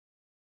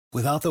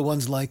Without the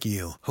ones like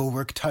you, who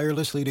work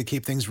tirelessly to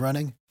keep things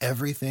running,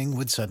 everything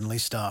would suddenly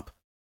stop.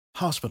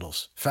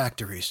 Hospitals,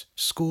 factories,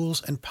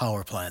 schools, and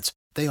power plants,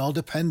 they all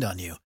depend on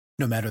you.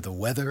 No matter the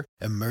weather,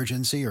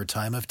 emergency, or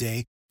time of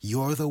day,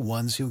 you're the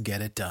ones who get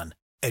it done.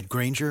 At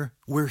Grainger,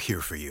 we're here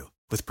for you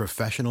with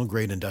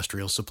professional-grade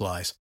industrial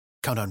supplies.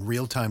 Count on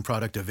real-time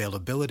product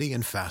availability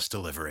and fast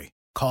delivery.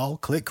 Call,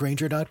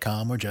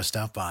 clickgrainger.com, or just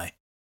stop by.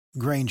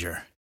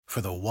 Grainger, for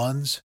the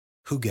ones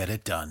who get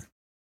it done.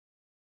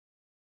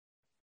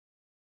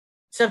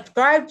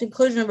 Subscribe to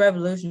Inclusion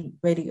Revolution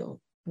Radio,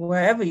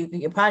 wherever you get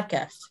your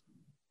podcasts.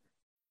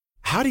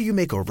 How do you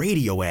make a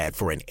radio ad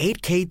for an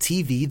 8K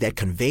TV that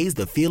conveys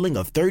the feeling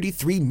of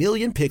 33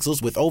 million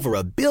pixels with over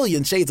a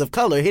billion shades of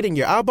color hitting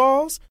your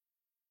eyeballs?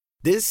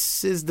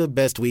 This is the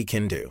best we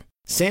can do.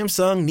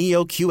 Samsung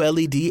Neo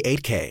QLED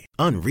 8K,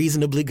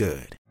 unreasonably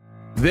good.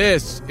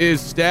 This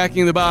is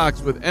Stacking the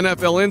Box with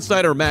NFL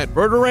insider Matt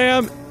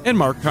Verderame and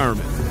Mark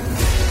Carman.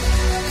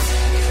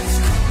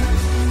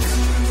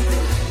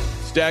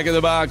 Stacking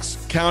the Box,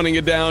 counting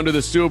it down to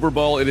the Super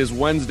Bowl. It is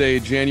Wednesday,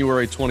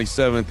 January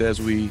 27th, as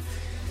we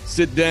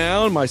sit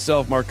down,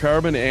 myself, Mark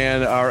Carman,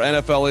 and our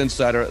NFL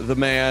insider, the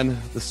man,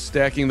 the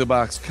Stacking the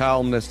Box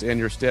columnist, and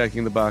your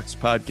Stacking the Box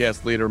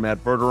podcast leader,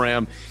 Matt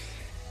Verderame.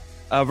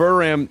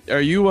 Verderame,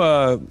 are you?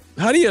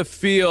 How do you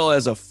feel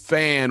as a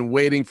fan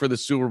waiting for the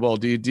Super Bowl?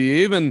 Do you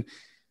even?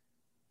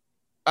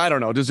 I don't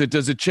know. Does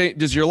it change?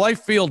 Does your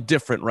life feel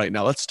different right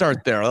now? Let's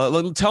start there.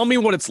 Tell me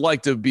what it's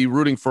like to be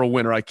rooting for a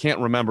winner. I can't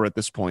remember at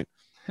this point.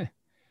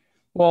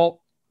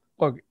 Well,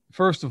 look,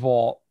 first of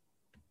all,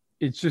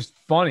 it's just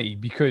funny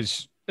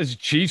because as a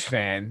Chiefs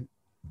fan,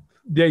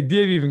 the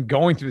idea of even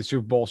going to the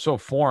Super Bowl is so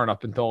foreign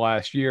up until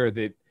last year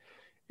that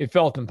it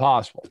felt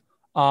impossible.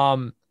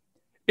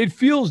 It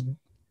feels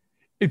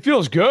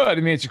good. I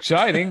mean, it's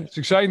exciting. It's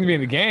exciting to be in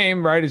the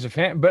game, right, as a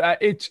fan.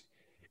 But it's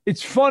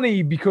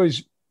funny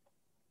because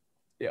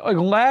like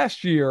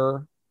last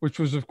year, which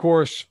was, of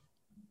course,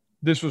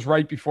 this was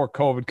right before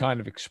COVID kind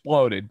of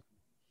exploded.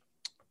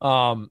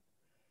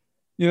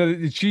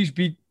 The Chiefs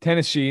beat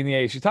Tennessee in the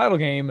AFC title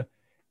game,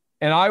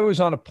 and I was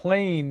on a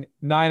plane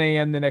 9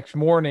 a.m. the next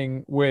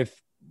morning with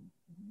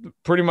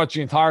pretty much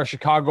the entire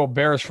Chicago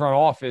Bears front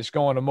office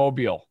going to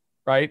Mobile,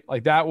 right?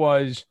 Like that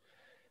was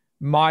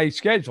my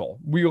schedule.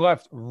 We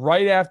left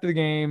right after the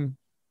game,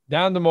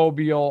 down to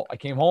Mobile. I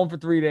came home for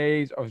 3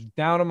 days. I was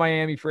down in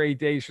Miami for 8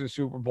 days for the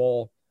Super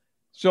Bowl.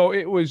 So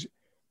it was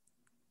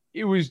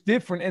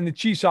different. And the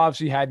Chiefs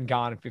obviously hadn't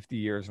gone in 50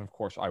 years. And of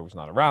course, I was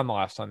not around the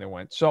last time they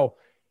went. So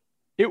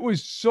it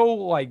was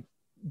so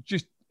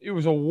it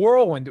was a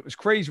whirlwind. It was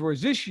crazy.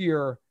 Whereas this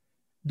year,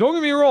 don't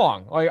get me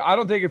wrong, like I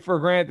don't take it for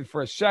granted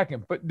for a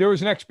second, but there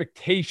was an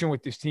expectation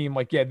with this team.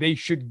 Like, yeah, they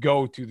should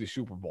go to the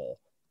Super Bowl.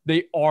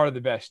 They are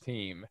the best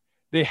team.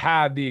 They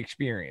have the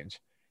experience.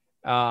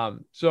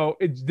 So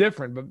it's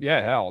different, but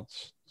yeah, hell,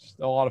 it's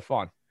a lot of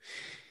fun.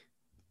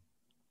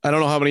 I don't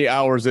know how many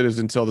hours it is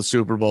until the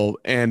Super Bowl.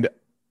 And,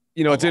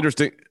 it's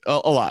interesting. A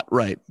lot,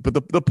 right. But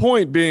the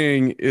point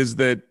being is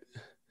that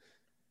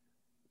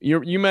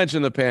you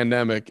mentioned the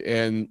pandemic,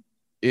 and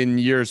in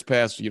years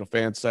past,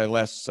 fans say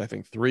last, I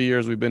think 3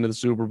 years we've been to the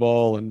Super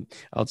Bowl. And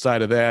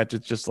outside of that,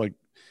 it's just like,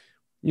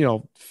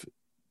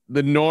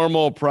 the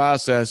normal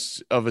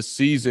process of a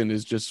season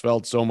is just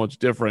felt so much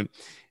different.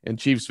 And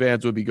Chiefs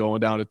fans would be going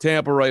down to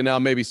Tampa right now,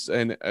 maybe,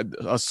 and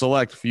a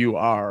select few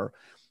are.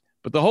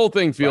 But the whole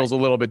thing feels a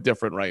little bit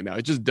different right now.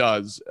 It just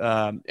does.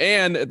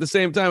 And at the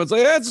same time, it's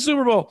like, it's a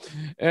Super Bowl.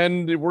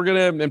 And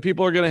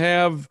people are going to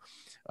have,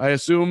 I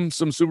assume,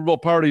 some Super Bowl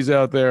parties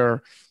out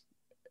there.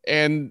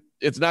 And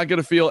it's not going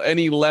to feel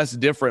any less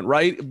different,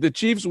 right? If the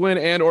Chiefs win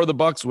and or the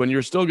Bucs win,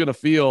 you're still going to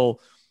feel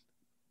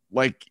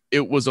like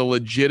it was a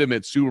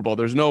legitimate Super Bowl.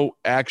 There's no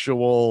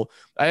actual,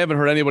 I haven't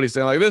heard anybody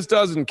saying like, this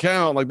doesn't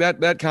count. Like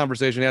that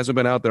conversation hasn't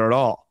been out there at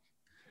all.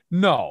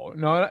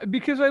 No,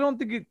 because I don't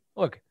think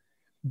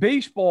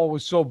baseball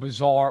was so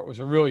bizarre. It was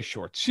a really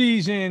short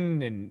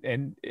season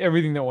and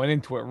everything that went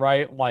into it,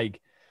 right?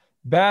 Like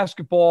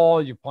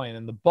basketball, you're playing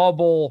in the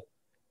bubble.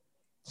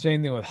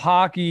 Same thing with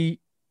hockey.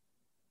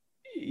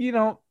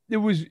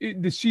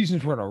 The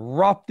seasons were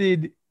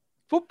interrupted.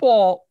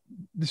 Football,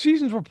 the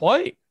seasons were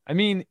played. I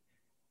mean,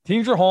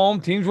 teams were home,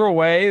 teams were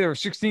away. There were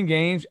 16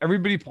 games.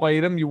 Everybody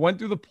played them. You went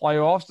through the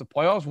playoffs. The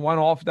playoffs went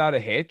off without a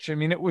hitch. I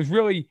mean, it was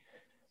really,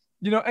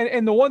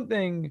 and the one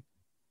thing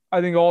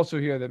I think also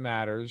here that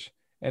matters,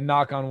 and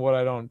knock on wood,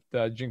 I don't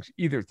jinx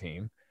either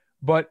team,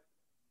 but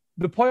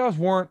the playoffs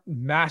weren't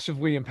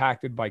massively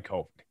impacted by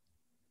COVID.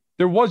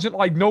 There wasn't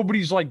like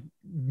nobody's like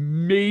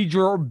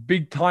major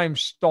big time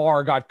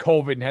star got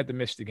COVID and had to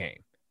miss the game,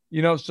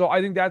 so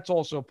I think that's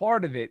also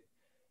part of it.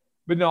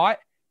 But no,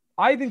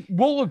 I think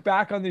we'll look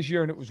back on this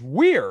year and it was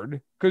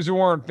weird because there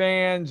weren't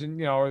fans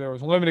and, or there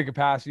was limited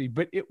capacity,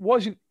 but it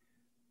wasn't.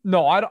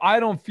 No,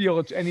 I don't feel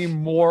it's any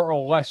more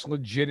or less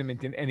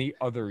legitimate than any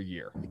other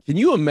year. Can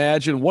you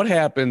imagine what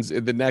happens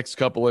in the next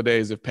couple of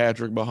days if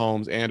Patrick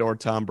Mahomes and or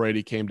Tom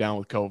Brady came down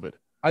with COVID?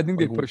 I think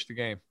they push the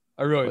game.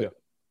 I really do.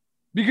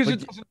 Because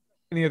it doesn't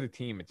any other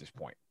team at this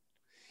point.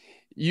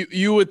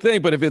 You would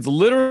think, but if it's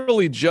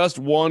literally just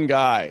one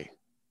guy,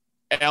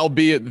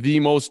 albeit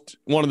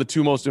one of the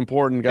two most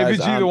important guys, if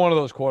it's either one of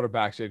those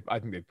quarterbacks, I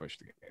think they'd push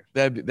the game.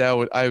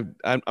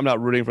 I'm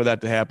not rooting for that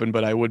to happen,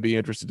 but I would be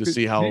interested to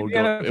see how the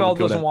NFL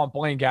doesn't want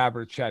Blaine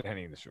Gabbert, Chad Henne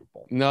in the Super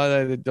Bowl.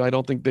 No, I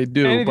don't think they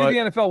do. And if you're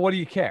the NFL, what do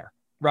you care,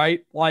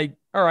 right? Like,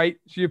 all right,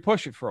 so you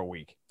push it for a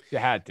week. You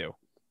had to.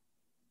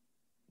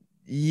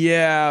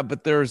 Yeah,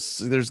 but there's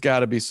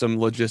got to be some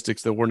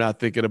logistics that we're not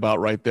thinking about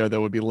right there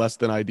that would be less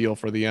than ideal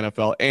for the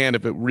NFL. And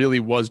if it really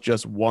was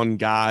just one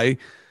guy,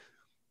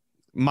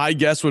 my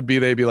guess would be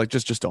they'd be like,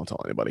 just don't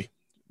tell anybody.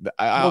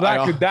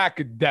 That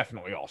could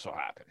definitely also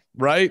happen.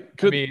 Right?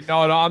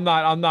 No, I'm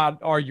not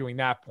arguing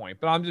that point,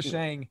 but I'm just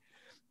saying,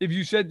 if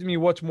you said to me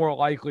what's more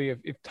likely,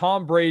 if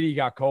Tom Brady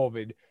got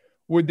COVID,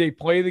 would they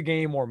play the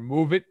game or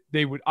move it?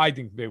 I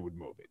think they would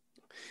move it.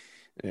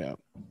 Yeah.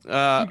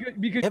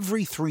 Because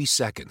every 3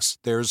 seconds,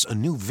 there's a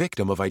new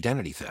victim of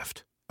identity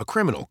theft. A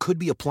criminal could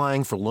be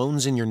applying for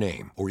loans in your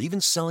name or even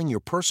selling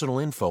your personal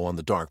info on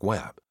the dark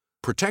web.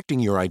 Protecting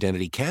your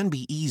identity can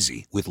be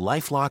easy with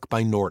LifeLock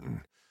by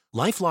Norton.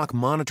 LifeLock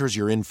monitors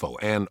your info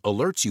and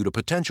alerts you to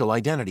potential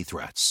identity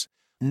threats.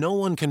 No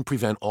one can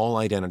prevent all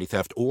identity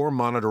theft or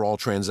monitor all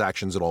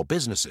transactions at all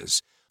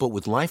businesses, but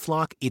with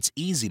LifeLock, it's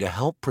easy to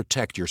help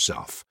protect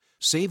yourself.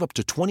 Save up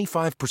to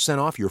 25%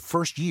 off your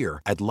first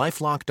year at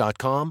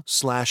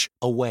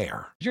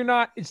LifeLock.com/aware.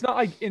 It's not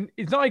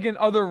like in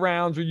other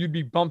rounds where you'd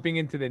be bumping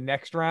into the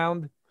next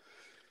round.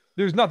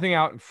 There's nothing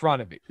out in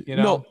front of it, you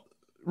know? No,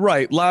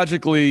 right.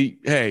 Logically,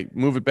 hey,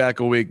 move it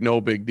back a week,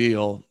 no big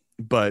deal.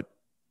 But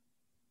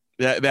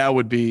that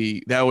would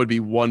be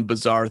one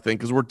bizarre thing,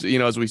 because we're,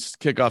 as we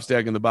kick off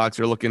Stacking the Box,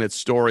 you're looking at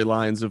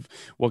storylines of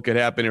what could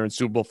happen here in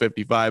Super Bowl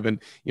 55,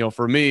 and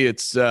for me,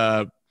 it's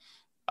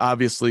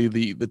obviously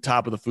the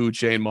top of the food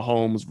chain,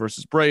 Mahomes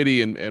versus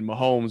Brady, and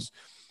Mahomes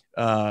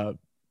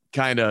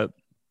kind of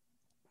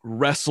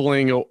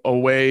wrestling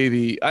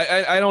away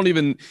I don't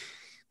even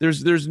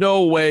there's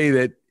no way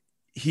that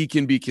he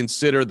can be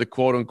considered the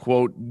quote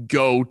unquote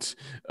GOAT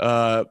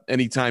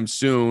anytime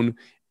soon,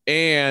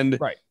 and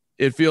right.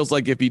 It feels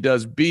like if he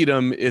does beat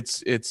him,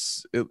 it's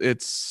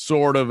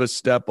sort of a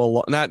step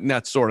along,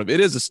 not sort of,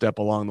 it is a step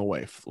along the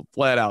way,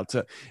 flat out.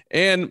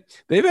 And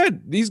they've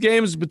had these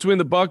games between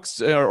the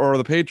Bucs or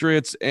the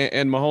Patriots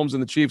and Mahomes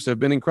and the Chiefs have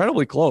been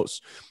incredibly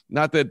close.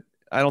 Not that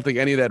I don't think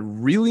any of that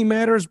really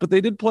matters, but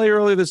they did play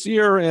earlier this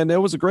year, and it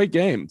was a great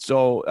game.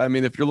 So, I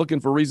mean, if you're looking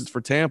for reasons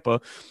for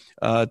Tampa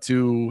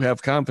to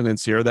have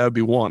confidence here, that would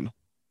be one.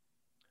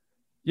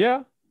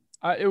 Yeah,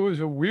 it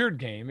was a weird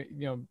game.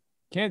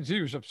 Kansas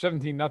City was up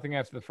 17-0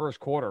 after the first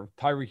quarter.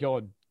 Tyreek Hill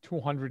had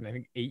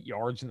 208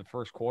 yards in the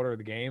first quarter of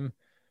the game.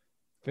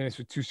 Finished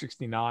with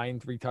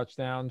 269, 3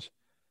 touchdowns.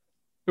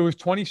 It was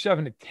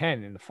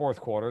 27-10 in the fourth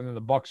quarter, and then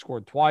the Bucs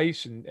scored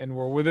twice and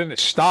were within a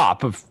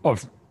stop of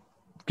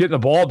getting the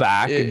ball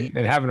back and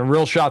having a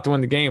real shot to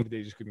win the game, but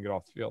they just couldn't get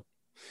off the field.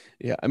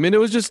 Yeah, I mean, it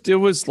was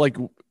like,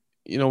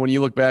 when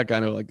you look back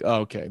on it, like,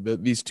 oh, okay,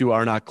 these two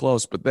are not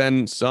close, but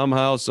then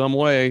somehow, some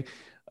way,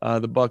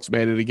 the Bucs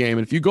made it a game.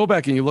 And if you go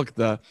back and you look at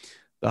the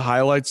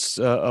highlights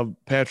of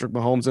Patrick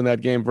Mahomes in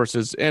that game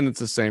versus, and it's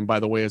the same, by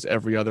the way, as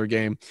every other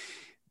game,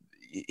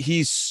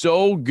 he's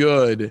so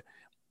good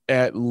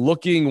at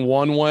looking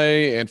one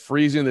way and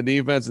freezing the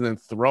defense and then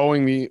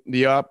throwing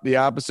the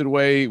opposite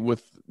way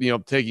with,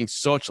 taking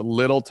such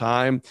little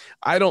time.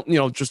 I don't,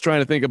 just trying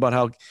to think about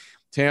how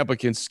Tampa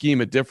can scheme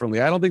it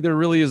differently. I don't think there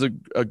really is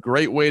a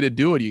great way to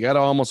do it. You got to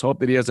almost hope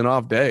that he has an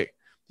off day.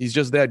 He's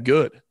just that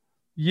good.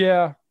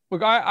 Yeah.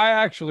 Look,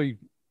 I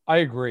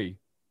agree.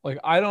 Like,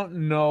 I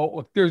don't know.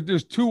 Look,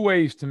 there's two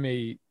ways to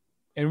me,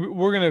 and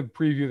we're going to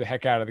preview the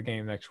heck out of the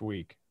game next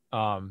week.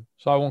 So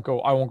I won't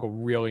go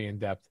really in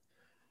depth.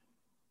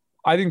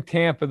 I think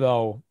Tampa,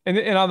 though, and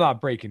I'm not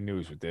breaking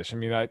news with this. I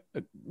mean, I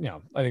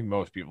think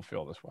most people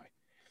feel this way.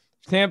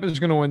 If Tampa's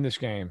going to win this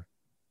game,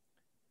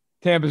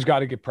 Tampa's got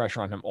to get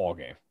pressure on him all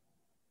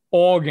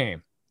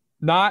game,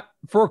 not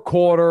for a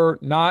quarter,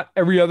 not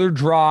every other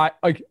drive,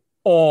 like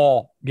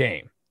all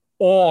game.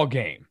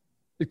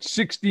 It's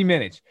 60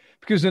 minutes,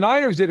 because the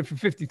Niners did it for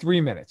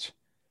 53 minutes,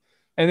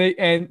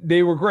 and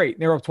they were great.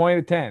 They were up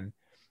 20-10, and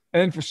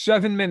then for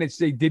 7 minutes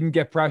they didn't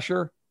get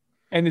pressure,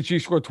 and the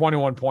Chiefs scored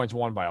 21 points,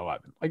 won by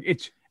 11.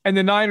 And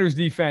the Niners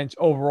defense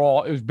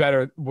overall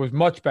was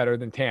much better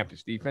than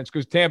Tampa's defense,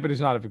 because Tampa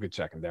does not have a good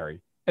secondary,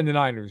 and the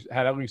Niners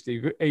had at least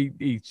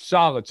a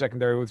solid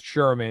secondary with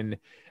Sherman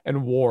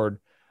and Ward.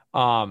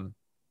 Listen,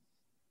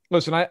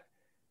 I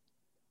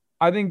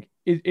think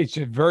it's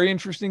a very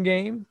interesting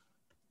game.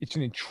 It's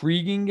an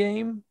intriguing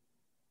game.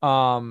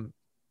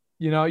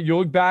 You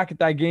look back at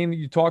that game that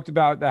you talked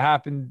about that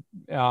happened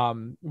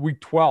week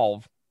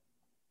 12.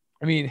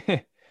 I mean,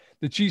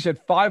 the Chiefs had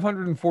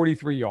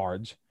 543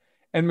 yards,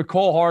 and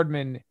McCole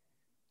Hardman,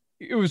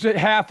 it was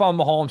half on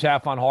Mahomes,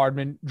 half on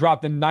Hardman,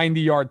 dropped a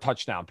 90-yard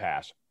touchdown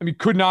pass. I mean,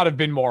 could not have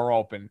been more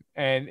open.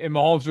 And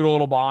Mahomes was a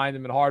little behind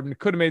him, and Hardman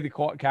could have made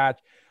the catch.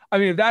 I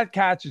mean, if that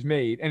catch is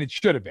made, and it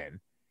should have been,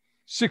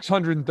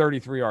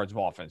 633 yards of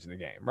offense in the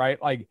game,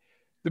 right? Like,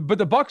 But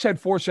the Bucks had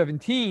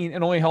 417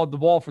 and only held the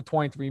ball for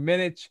 23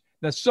 minutes.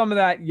 Now, some of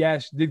that,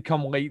 yes, did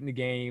come late in the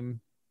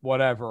game,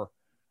 whatever.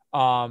 But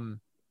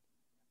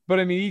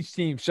I mean, each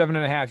team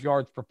 7.5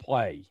 yards per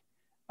play.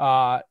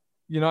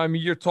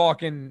 You're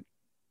talking,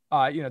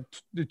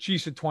 the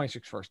Chiefs had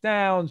 26 first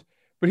downs.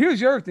 But here's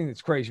the other thing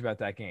that's crazy about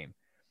that game.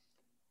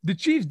 The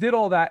Chiefs did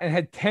all that and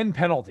had 10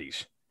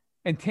 penalties,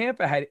 and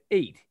Tampa had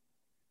 8.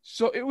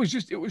 So it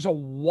was a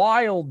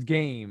wild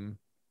game.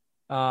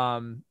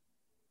 The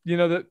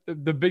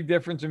big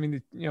difference, I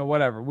mean,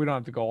 whatever. We don't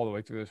have to go all the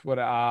way through this.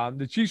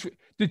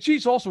 The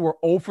Chiefs also were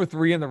 0 for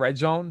 3 in the red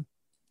zone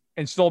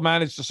and still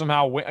managed to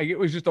somehow win. It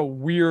was just a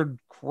weird,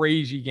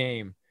 crazy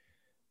game.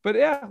 But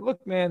yeah,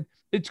 look, man,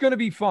 it's going to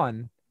be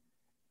fun.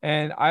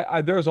 And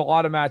there's a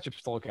lot of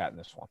matchups to look at in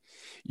this one.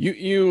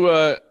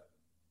 You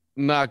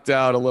knocked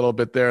out a little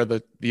bit there,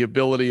 the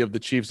ability of the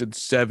Chiefs in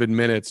 7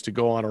 minutes to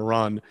go on a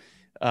run.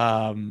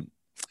 And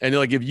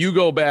like, if you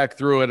go back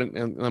through it,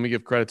 and let me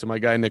give credit to my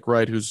guy, Nick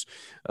Wright, who's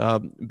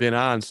been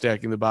on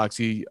Stacking the Box.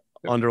 He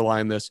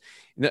underlined this.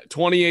 In that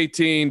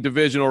 2018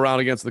 divisional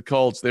round against the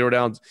Colts,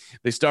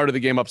 they started the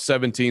game up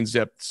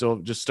 17-0, so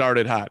just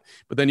started hot.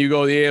 But then you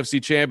go to the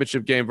AFC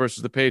Championship game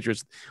versus the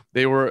Patriots.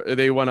 They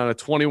went on a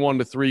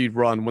 21-3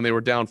 run when they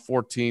were down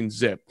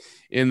 14-0.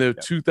 In the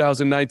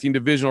 2019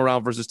 divisional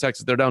round versus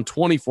Texas, they're down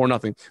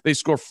 24-0. They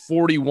score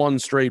 41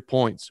 straight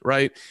points,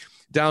 right?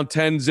 Down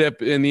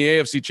 10-0 in the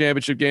AFC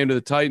Championship game to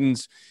the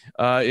Titans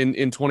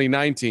in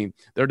 2019.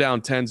 They're down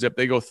 10-0.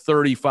 They go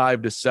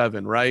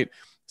 35-7, right?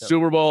 Yep.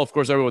 Super Bowl, of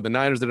course, everyone with the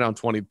Niners, they're down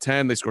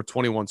 20-10. They scored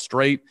 21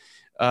 straight.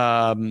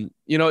 So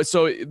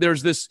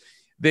there's this.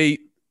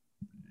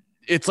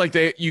 It's like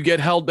they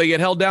get held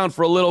down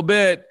for a little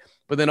bit,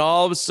 but then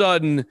all of a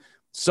sudden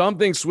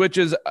something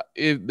switches.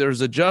 If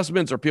there's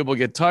adjustments or people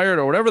get tired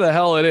or whatever the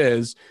hell it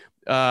is,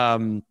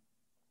 all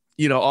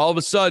of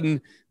a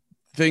sudden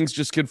things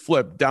just can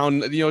flip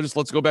down. Just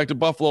let's go back to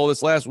Buffalo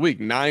this last week,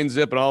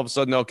 9-0, and all of a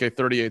sudden, okay,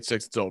 38-6,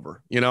 it's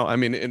over. I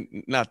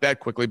mean, not that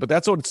quickly, but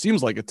that's what it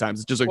seems like at times.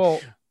 It's just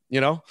like,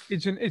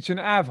 it's an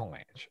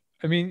avalanche.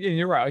 I mean, and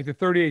you're right, like the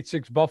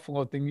 38-6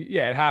 Buffalo thing.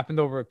 Yeah, it happened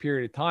over a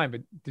period of time,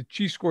 but the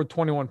Chiefs scored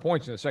 21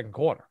 points in the second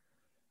quarter.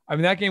 I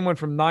mean, that game went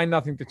from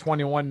 9-0 to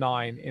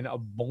 21-9 in a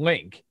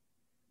blink.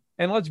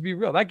 And let's be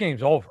real, that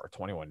game's over,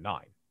 21-9.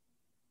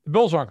 The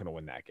Bills aren't going to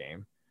win that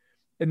game.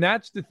 And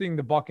that's the thing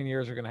the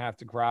Buccaneers are going to have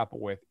to grapple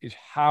with, is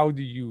how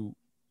do you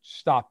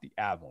stop the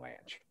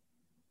avalanche?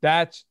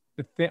 That's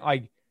the thing.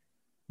 Like,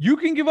 you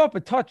can give up a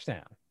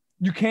touchdown.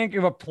 You can't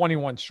give up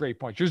 21 straight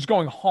points. You're just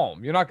going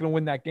home. You're not going to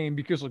win that game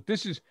because, look,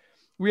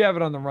 we have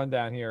it on the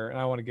rundown here, and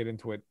I want to get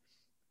into it.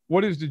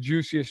 What is the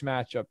juiciest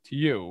matchup to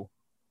you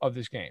of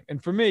this game?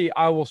 And for me,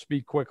 I will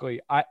speak quickly.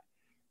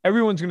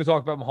 Everyone's going to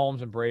talk about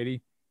Mahomes and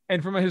Brady.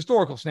 And from a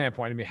historical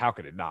standpoint, I mean, how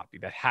could it not be?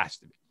 That has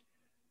to be.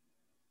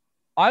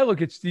 I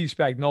look at Steve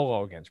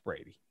Spagnuolo against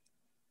Brady,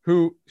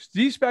 who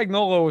Steve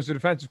Spagnuolo was the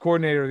defensive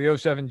coordinator of the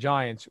 2007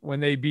 Giants when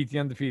they beat the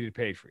undefeated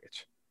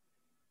Patriots.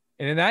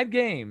 And in that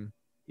game,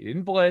 he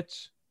didn't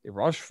blitz. They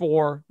rushed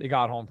 4. They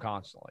got home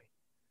constantly.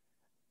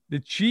 The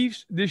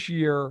Chiefs this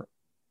year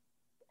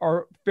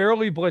are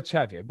fairly blitz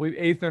heavy. I believe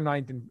 8th or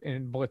 9th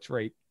in blitz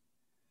rate.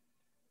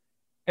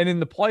 And in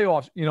the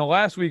playoffs,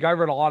 last week I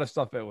read a lot of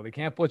stuff that, they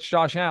can't blitz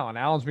Josh Allen.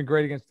 Allen's been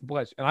great against the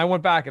blitz. And I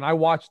went back and I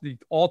watched the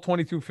all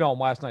 22 film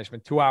last night. I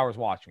spent 2 hours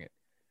watching it.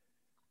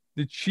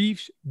 The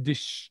Chiefs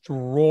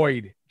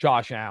destroyed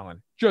Josh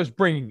Allen, just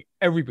bringing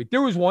everybody.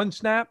 There was one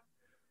snap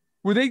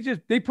where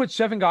they put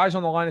 7 guys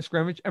on the line of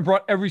scrimmage and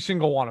brought every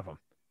single one of them.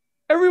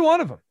 Every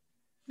one of them.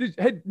 They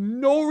had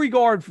no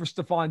regard for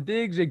Stephon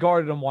Diggs. They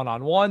guarded him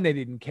one-on-one. They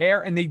didn't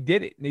care, and they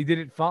did it. And they did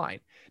it fine.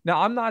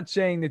 Now, I'm not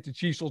saying that the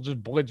Chiefs will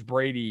just blitz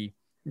Brady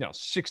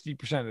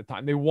 60% of the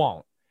time. They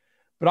won't.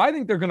 But I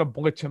think they're going to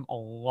blitz him a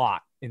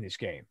lot in this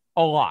game.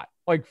 A lot.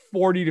 Like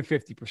 40 to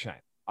 50%.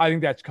 I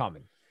think that's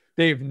coming.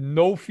 They have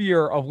no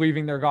fear of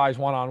leaving their guys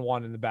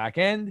one-on-one in the back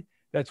end.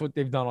 That's what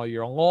they've done all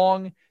year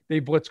long. They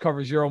blitz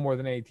cover 0 more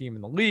than any team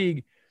in the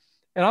league.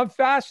 And I'm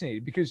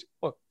fascinated because,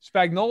 look,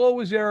 Spagnuolo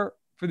was there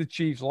for the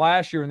Chiefs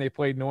last year when they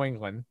played New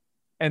England.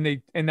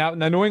 And now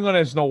New England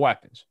has no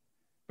weapons.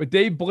 But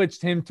they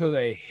blitzed him to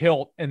the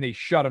hilt and they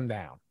shut him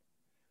down.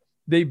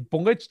 They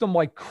blitzed him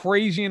like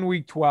crazy in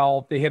week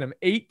 12. They hit him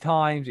 8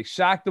 times. They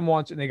sacked him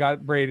once, and they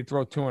got Brady to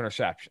throw 2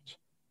 interceptions.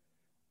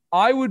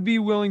 I would be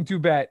willing to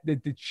bet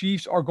that the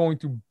Chiefs are going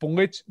to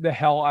blitz the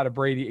hell out of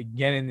Brady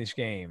again in this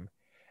game.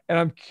 And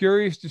I'm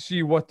curious to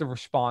see what the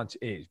response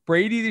is.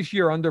 Brady this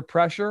year under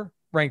pressure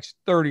ranks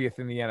 30th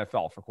in the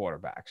NFL for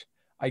quarterbacks.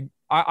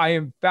 I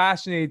am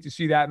fascinated to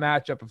see that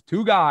matchup of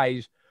 2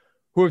 guys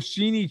who have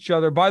seen each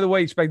other. By the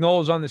way,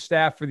 Spagnuolo's on the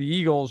staff for the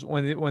Eagles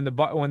when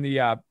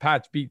the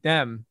Pats beat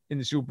them in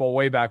the Super Bowl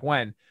way back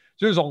when.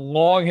 So there's a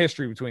long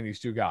history between these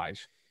 2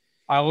 guys.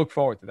 I look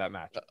forward to that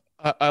matchup.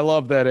 I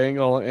love that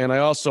angle, and I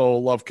also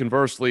love,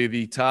 conversely,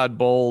 the Todd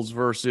Bowles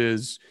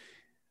versus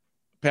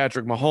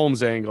Patrick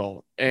Mahomes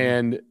angle.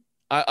 And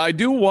I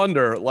do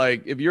wonder,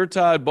 like, if you're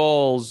Todd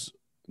Bowles,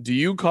 do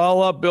you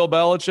call up Bill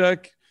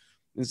Belichick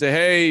and say,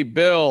 hey,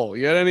 Bill,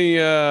 you got any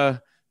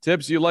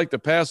tips you'd like to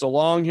pass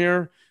along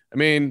here? I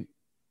mean,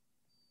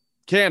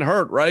 can't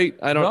hurt, right?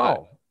 I don't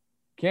know.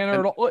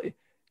 Can't hurt.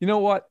 You know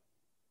what?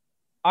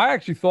 I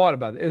actually thought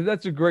about it.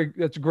 That's a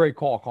great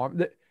call, Carm.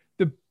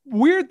 The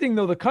weird thing,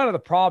 though,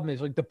 the problem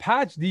is like the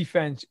Pats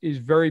defense is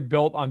very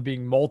built on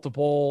being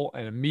multiple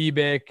and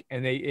amoebic,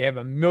 and they have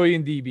a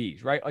million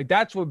DBs, right? Like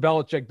that's what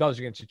Belichick does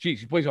against the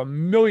Chiefs. He plays a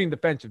million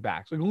defensive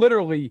backs, like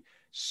literally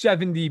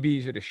 7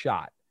 DBs at a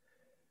shot.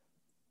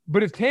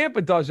 But if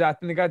Tampa does that,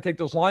 then they got to take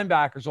those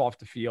linebackers off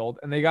the field,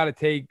 and they got to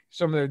take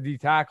some of their D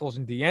tackles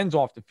and D ends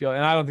off the field.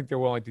 And I don't think they're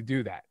willing to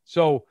do that.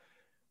 So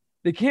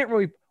they can't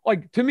really,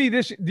 like, to me,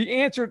 the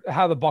answer to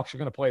how the Bucs are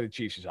going to play the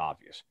Chiefs is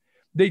obvious.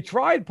 They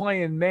tried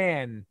playing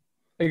man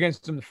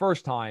against them the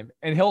first time,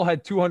 and Hill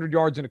had 200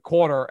 yards in a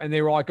quarter, and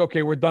they were like,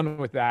 okay, we're done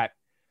with that.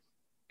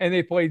 And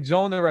they played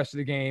zone the rest of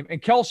the game, and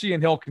Kelsey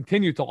and Hill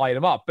continued to light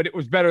him up, but it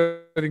was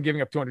better than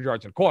giving up 200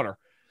 yards in a quarter.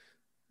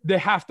 They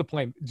have to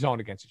play zone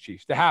against the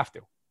Chiefs. They have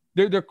to.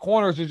 Their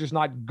corners are just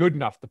not good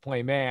enough to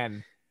play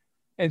man.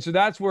 And so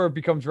that's where it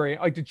becomes very,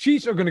 like, the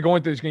Chiefs are going to go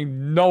into this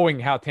game knowing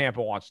how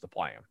Tampa wants to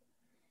play them.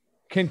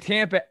 Can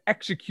Tampa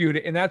execute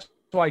it? And that's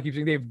why I keep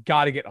saying they've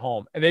got to get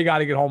home, and they got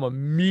to get home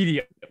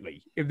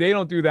immediately. If they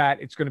don't do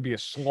that, it's going to be a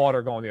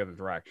slaughter going the other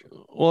direction.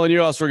 Well, and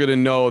you're also going to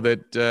know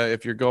that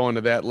if you're going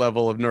to that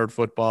level of nerd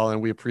football,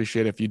 and we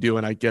appreciate if you do,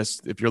 and I guess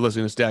if you're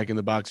listening to Stacking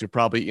the Box, you're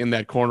probably in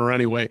that corner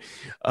anyway.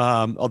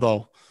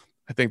 Although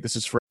I think this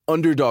is for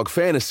Underdog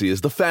Fantasy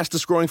is the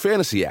fastest growing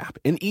fantasy app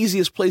and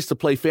easiest place to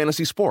play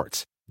fantasy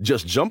sports.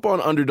 Just jump on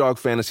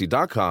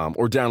UnderdogFantasy.com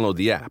or download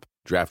the app,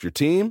 draft your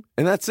team,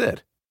 and that's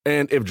it.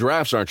 And if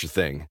drafts aren't your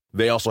thing,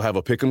 they also have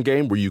a pick'em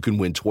game where you can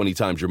win 20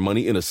 times your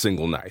money in a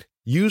single night.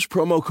 Use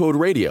promo code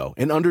RADIO,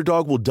 and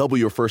Underdog will double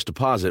your first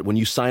deposit when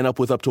you sign up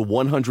with up to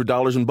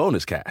 $100 in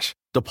bonus cash.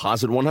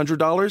 Deposit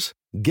 $100,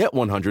 get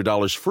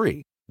 $100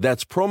 free.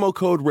 That's promo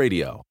code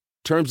RADIO.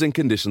 Terms and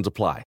conditions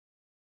apply.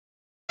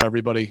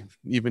 Everybody,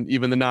 even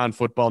the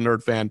non-football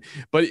nerd fan.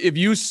 But if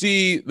you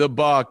see the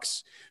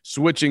Bucs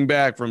switching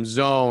back from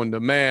zone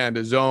to man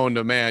to zone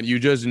to man, you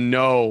just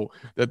know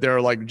that they're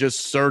like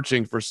just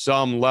searching for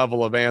some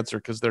level of answer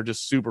because they're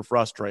just super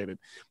frustrated.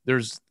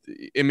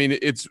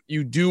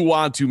 You do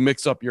want to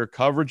mix up your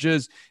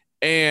coverages,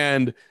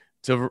 and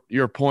to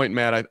your point,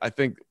 Matt, I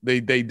think they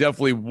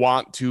definitely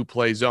want to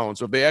play zone.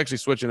 So if they actually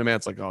switch into man,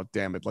 it's like, oh,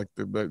 damn it. Like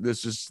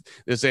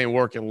this ain't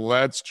working.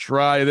 Let's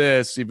try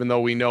this, even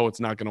though we know it's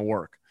not going to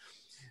work.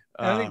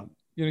 I think,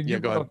 you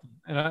go ahead.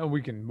 And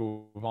we can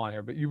move on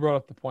here, but you brought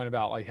up the point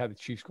about like how the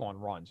Chiefs go on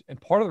runs.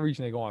 And part of the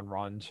reason they go on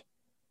runs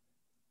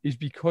is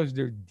because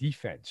their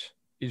defense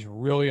is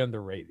really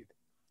underrated.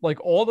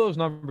 Like all those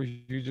numbers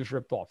you just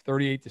ripped off,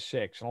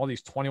 38-6, and all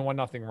these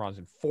 21-0 runs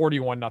and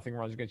 41-0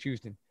 runs against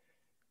Houston.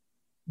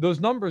 Those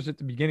numbers at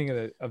the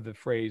beginning of the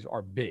phrase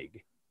are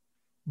big.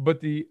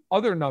 But the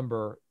other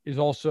number is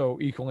also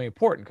equally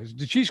important because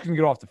the Chiefs can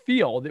get off the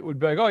field. It would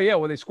be like, oh, yeah,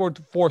 well, they scored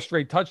 4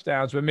 straight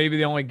touchdowns, but maybe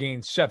they only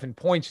gained 7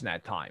 points in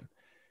that time.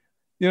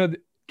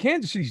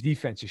 Kansas City's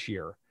defense this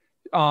year,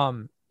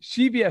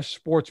 CBS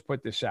Sports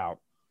put this out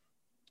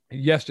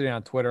yesterday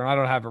on Twitter, and I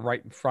don't have it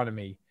right in front of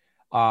me.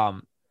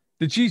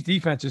 The Chiefs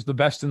defense is the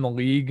best in the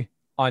league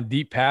on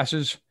deep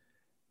passes,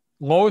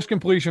 lowest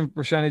completion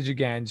percentage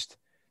against.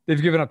 They've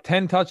given up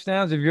 10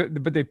 touchdowns,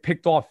 but they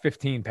picked off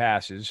 15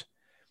 passes.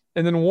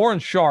 And then Warren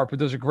Sharp, who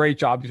does a great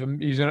job,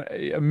 he's in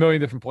a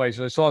million different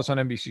places. I saw this on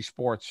NBC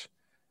Sports,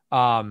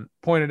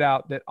 pointed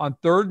out that on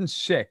 3rd and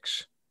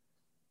 6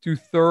 to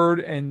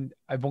 3rd and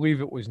I believe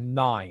it was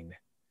 9,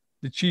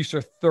 the Chiefs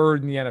are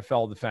 3rd in the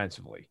NFL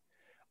defensively.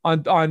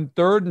 On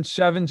 3rd and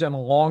 7s and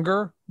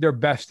longer, they're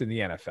best in the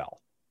NFL.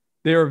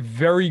 They are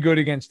very good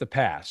against the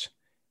pass.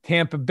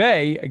 Tampa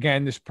Bay,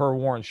 again, this per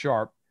Warren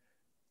Sharp,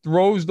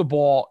 throws the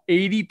ball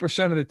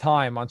 80% of the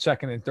time on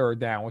 2nd and 3rd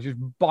down, which is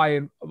by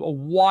a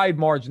wide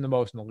margin the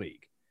most in the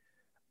league.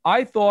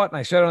 I thought, and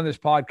I said on this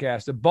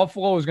podcast, that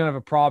Buffalo was going to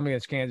have a problem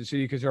against Kansas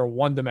City because they're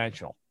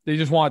one-dimensional. They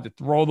just wanted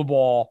to throw the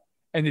ball,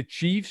 and the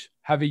Chiefs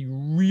have a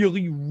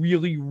really,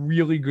 really,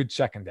 really good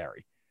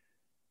secondary.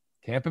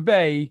 Tampa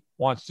Bay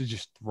wants to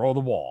just throw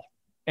the ball.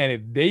 And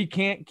if they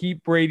can't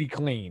keep Brady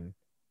clean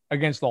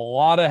against a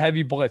lot of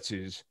heavy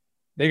blitzes,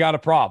 they got a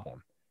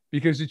problem.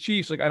 Because the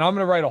Chiefs, and I'm going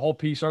to write a whole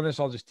piece on this.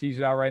 I'll just tease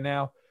it out right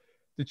now.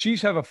 The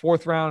Chiefs have a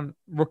 4th-round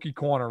rookie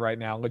corner right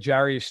now,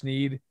 L'Jarius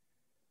Sneed,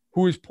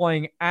 who is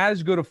playing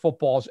as good a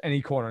football as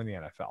any corner in the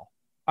NFL.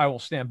 I will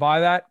stand by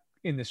that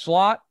in the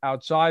slot,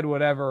 outside,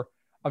 whatever.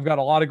 I've got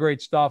a lot of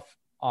great stuff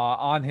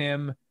on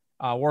him,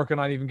 working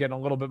on even getting a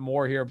little bit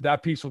more here. But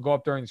that piece will go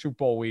up during the Super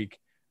Bowl week.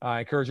 I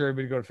encourage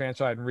everybody to go to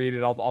Fanside and read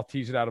it. I'll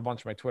tease it out a bunch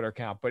of my Twitter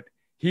account. But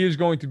he is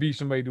going to be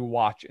somebody to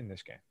watch in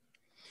this game.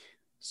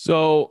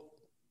 So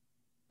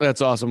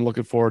that's awesome.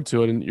 Looking forward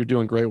to it. And you're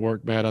doing great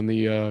work, Matt, on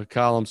the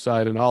column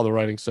side and all the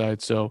writing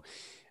side. So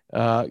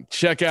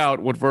check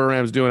out what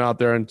Verderam's doing out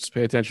there and just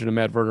pay attention to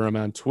Matt Verderam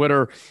on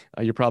Twitter.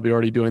 You're probably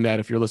already doing that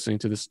if you're listening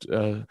to this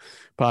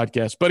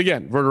podcast. But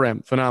again,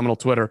 Verderam, phenomenal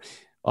Twitter.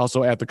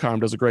 Also at the Carm,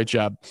 does a great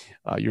job.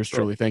 Yours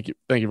truly. Thank you.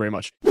 Thank you very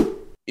much.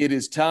 It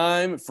is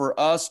time for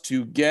us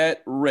to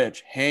get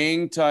rich.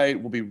 Hang tight.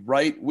 We'll be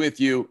right with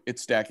you.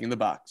 It's Stacking the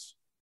Box.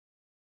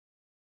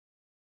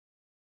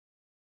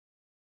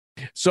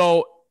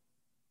 So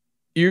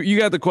you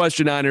got the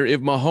question on here.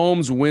 If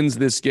Mahomes wins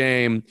this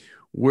game,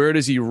 where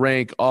does he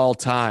rank all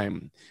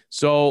time?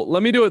 So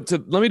let me do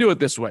it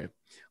this way.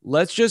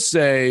 Let's just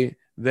say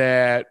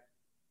that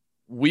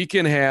we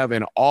can have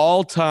an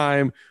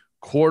all-time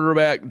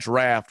quarterback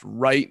draft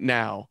right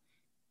now,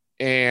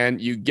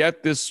 and you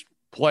get this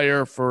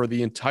player for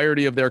the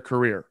entirety of their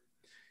career.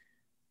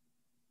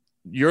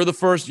 You're the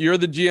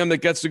GM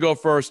that gets to go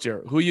first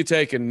here. Who you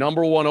taking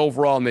number one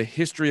overall in the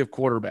history of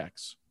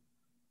quarterbacks?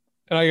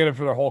 And I get it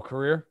for their whole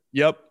career?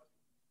 Yep.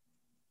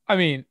 I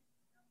mean,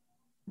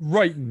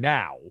 right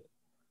now,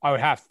 I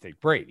would have to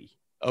take Brady.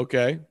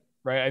 Okay.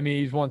 Right? I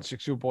mean, he's won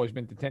 6 Super Bowls, he's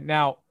been to 10.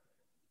 Now,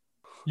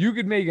 you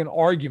could make an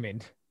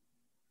argument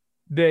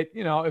that,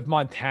 if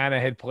Montana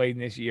had played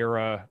in this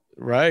era,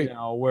 right,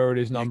 where would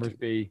his numbers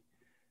be?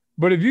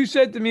 But if you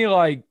said to me,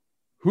 like,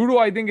 who do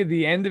I think at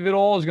the end of it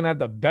all is going to have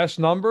the best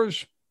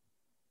numbers?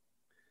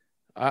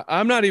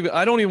 I don't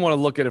even want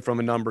to look at it from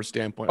a number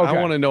standpoint. Okay.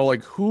 I want to know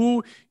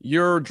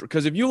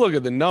because if you look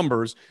at the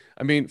numbers,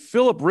 I mean,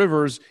 Phillip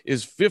Rivers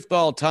is 5th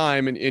all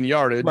time in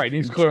yardage. Right.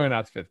 He's clearly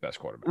not the 5th best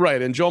quarterback.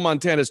 Right. And Joe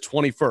Montana is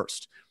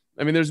 21st.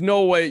 I mean, there's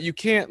no way you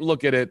can't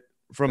look at it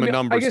from a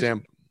number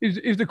standpoint.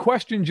 Is the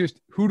question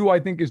just who do I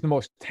think is the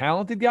most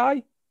talented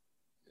guy?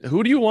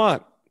 Who do you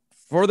want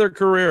for their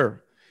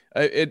career?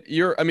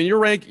 You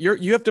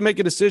have to make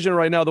a decision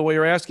right now the way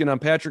you're asking on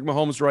Patrick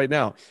Mahomes right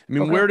now. I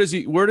mean, Okay.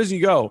 where does he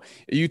go?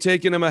 Are you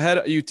taking him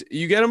ahead? You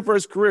get him for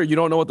his career. You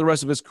don't know what the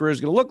rest of his career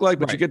is going to look like,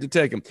 but Right. you get to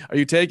take him. Are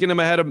you taking him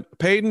ahead of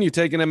Peyton? You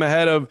taking him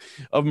ahead of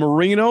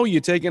Marino? You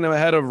taking him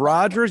ahead of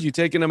Rodgers? You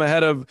taking him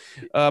ahead of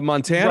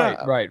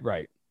Montana?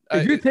 Right.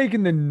 If you're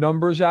taking the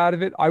numbers out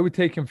of it, I would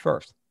take him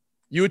first.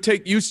 You would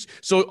take you.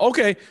 So,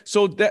 okay.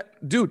 So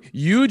that dude,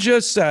 you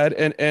just said,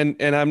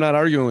 and I'm not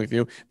arguing with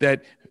you,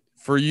 that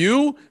for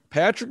you,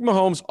 Patrick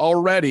Mahomes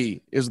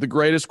already is the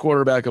greatest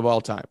quarterback of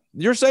all time.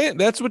 You're saying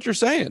that's what you're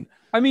saying.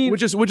 I mean,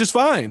 which is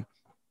fine.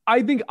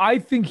 I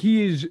think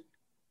he is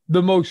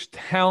the most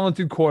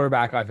talented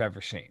quarterback I've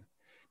ever seen.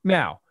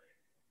 Now,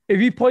 if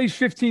he plays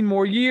 15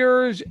 more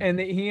years and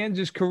he ends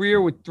his career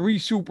with 3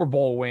 Super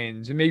Bowl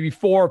wins and maybe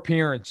 4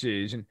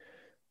 appearances, and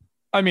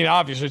I mean,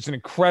 obviously it's an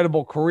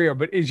incredible career,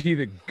 but is he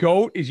the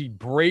GOAT? Is he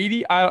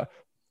Brady?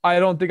 I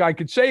don't think I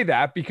could say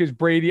that because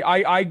Brady,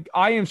 I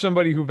am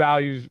somebody who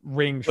values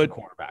rings for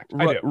quarterbacks.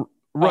 I do.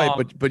 Right,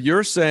 but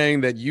you're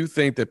saying that you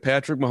think that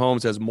Patrick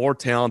Mahomes has more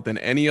talent than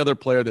any other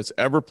player that's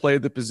ever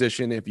played the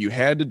position. If you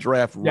had to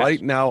draft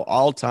right now,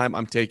 all time,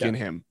 I'm taking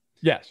him.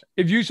 Yes.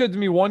 If you said to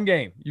me one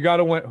game, you got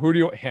to win. Who do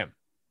you? Him.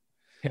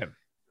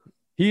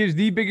 He is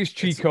the biggest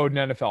cheat code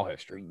in NFL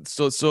history.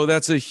 So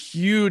that's a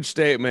huge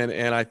statement,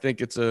 and I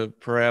think it's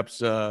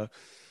perhaps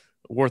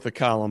worth a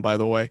column. By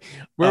the way,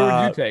 where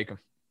would you take him?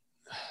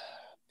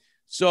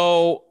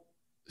 So,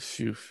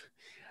 phew.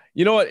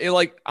 You know what?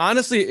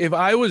 Honestly, if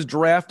I was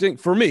drafting,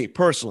 for me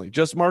personally,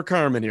 just Mark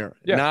Harmon here,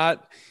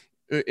 not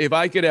if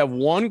I could have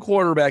one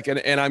quarterback and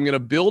I'm going to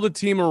build a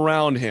team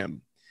around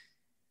him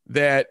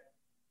that,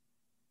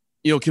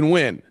 can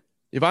win.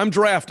 If I'm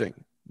drafting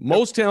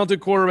most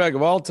talented quarterback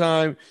of all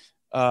time,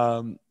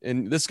 and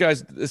this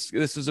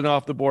is an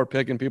off the board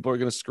pick and people are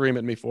going to scream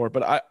at me for it,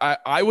 but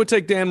I would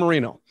take Dan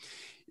Marino.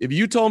 If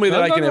you told me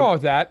that I can have,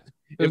 with that.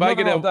 There's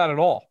nothing wrong with that at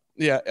all.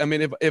 Yeah, I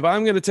mean, if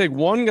I'm going to take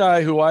one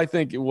guy who I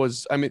think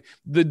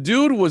the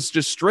dude was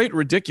just straight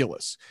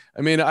ridiculous.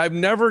 I mean, I've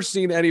never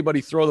seen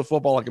anybody throw the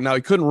football like him. Now,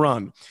 he couldn't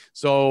run.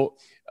 So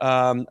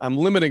I'm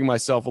limiting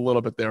myself a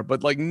little bit there.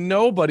 But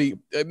nobody,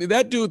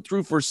 that dude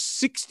threw for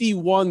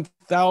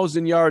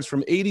 61,000 yards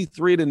from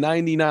 83 to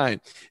 99.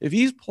 If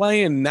he's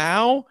playing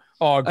now,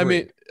 I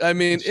mean,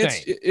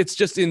 it's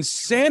just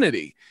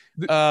insanity.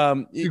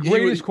 The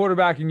greatest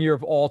quarterbacking year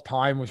of all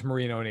time was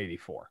Marino in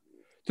 84.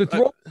 To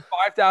throw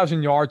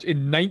 5,000 yards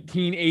in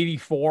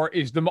 1984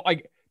 is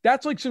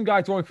that's like some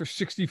guy throwing for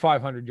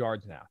 6,500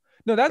 yards now.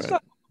 No, that's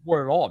not the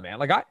word at all,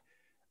 man.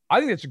 I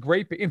think that's a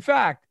great pick. In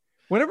fact,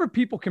 whenever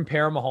people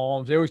compare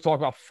Mahomes, they always talk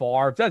about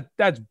Favre.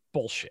 That's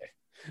bullshit.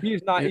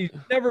 He's not. He's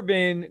never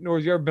been, nor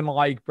has he ever been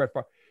like Brett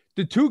Favre.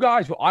 The two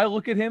guys who I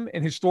look at him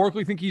and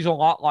historically think he's a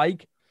lot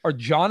like are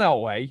John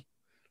Elway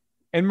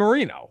and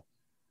Marino.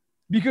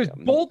 Because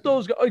both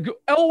those guys,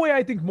 Elway,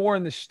 I think more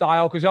in the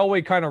style, because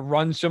Elway kind of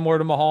runs similar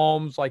to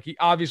Mahomes. He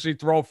obviously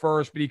throw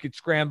first, but he could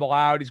scramble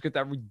out. He's got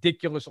that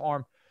ridiculous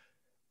arm.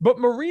 But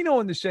Marino,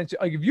 in the sense,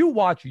 if you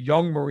watch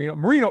young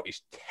Marino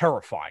is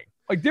terrifying.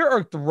 There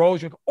are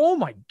throws, oh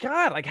my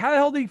God, how the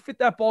hell did he fit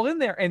that ball in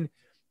there? And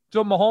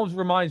so Mahomes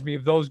reminds me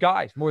of those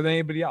guys more than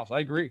anybody else. I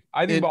agree.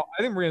 I think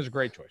Marino's a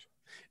great choice.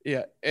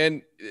 Yeah,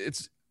 and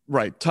it's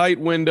right, tight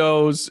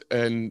windows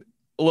and.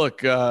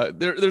 Look,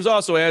 there's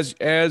also as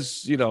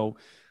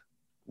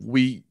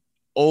we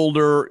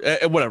older,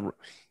 whatever,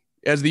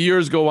 as the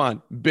years go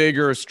on,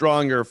 bigger,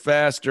 stronger,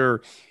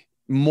 faster.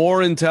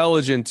 more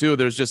intelligent too.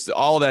 There's just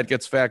all that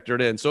gets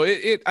factored in. So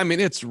I mean,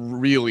 it's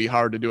really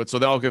hard to do it. So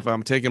then, okay, if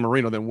I'm taking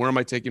Marino, then where am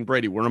I taking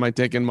Brady? Where am I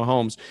taking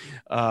Mahomes?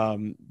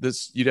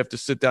 You'd have to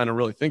sit down and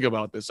really think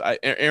about this.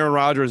 Aaron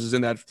Rodgers is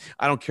in that.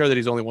 I don't care that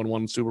he's only won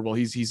one Super Bowl.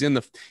 He's in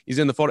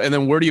the photo. And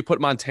then where do you put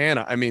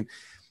Montana? I mean,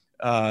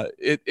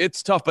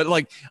 it's tough, but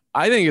like,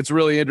 I think it's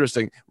really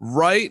interesting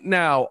right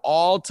now,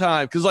 all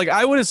time. Cause like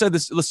I would have said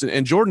this, listen,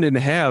 and Jordan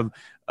didn't have,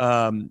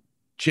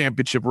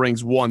 championship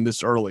rings won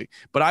this early,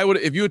 but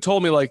if you had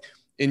told me like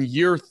in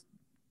year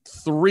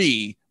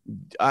 3,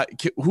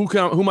 who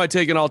am I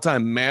taking all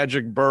time?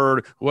 Magic,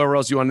 Bird, whoever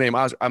else you want to name.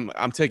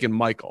 I'm taking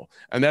Michael,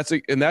 and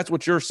that's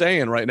what you're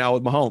saying right now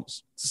with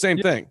Mahomes. It's the same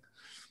thing.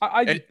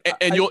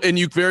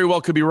 You very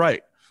well could be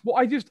right.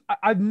 Well,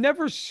 I've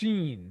never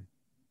seen,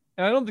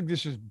 and I don't think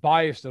this is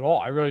biased at all.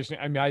 I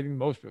think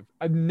most of it.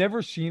 I've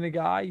never seen a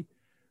guy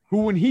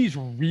who, when he's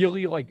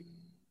really like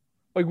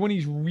when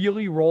he's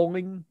really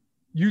rolling,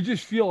 you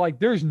just feel like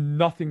there's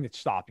nothing that's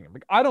stopping him.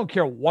 Like, I don't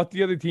care what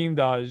the other team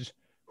does,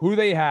 who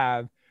they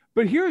have.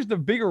 But here's the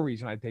bigger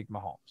reason I take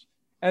Mahomes.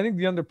 I think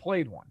the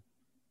underplayed one.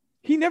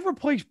 He never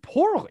plays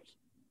poorly.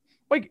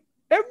 Like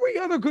every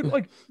other good,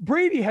 like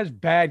Brady has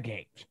bad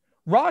games.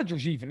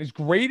 Rodgers, even as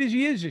great as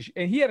he is,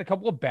 and he had a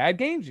couple of bad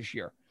games this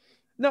year.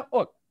 Now,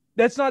 look,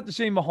 that's not the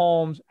same.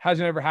 Mahomes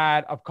hasn't ever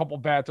had a couple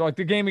of bad. Like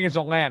the game against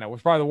Atlanta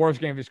was probably the worst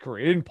game of his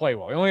career. He didn't play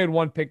well. He only had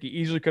one pick. He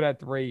easily could have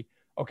had 3.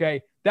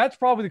 Okay, that's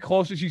probably the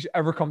closest he's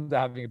ever come to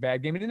having a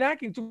bad game. And in that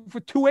game,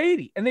 for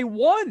 280, and they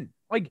won.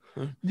 Like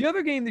the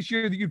other game this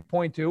year that you'd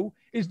point to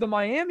is the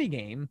Miami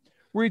game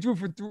where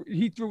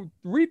he threw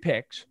 3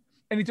 picks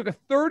and he took a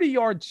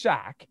 30-yard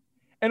sack,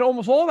 and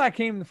almost all that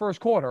came in the first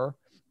quarter.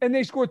 And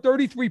they scored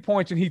 33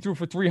 points and he threw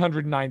for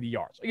 390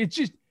 yards. Like, it's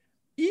just,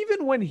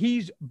 even when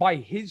he's by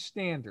his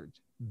standards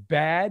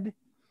bad,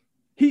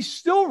 he's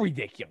still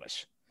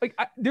ridiculous. Like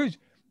there's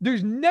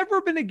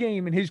never been a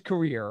game in his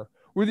career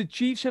where the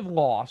Chiefs have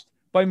lost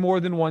by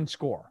more than 1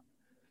 score.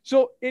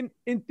 So in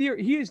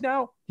theory, he is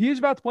about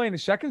to play in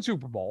his 2nd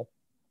Super Bowl.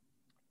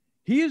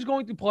 He is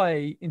going to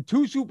play in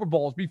 2 Super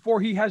Bowls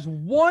before he has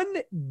 1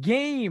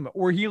 game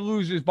where he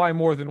loses by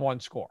more than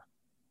 1 score.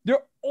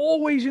 They're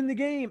always in the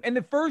game. And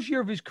the first year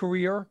of his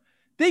career,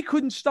 they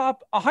couldn't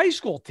stop a high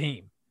school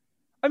team.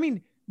 I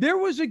mean, there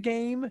was a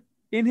game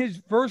in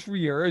his first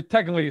year,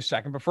 technically his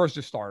 2nd, but first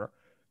as starter.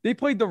 They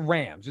played the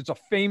Rams. It's a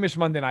famous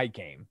Monday night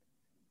game.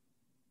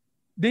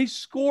 They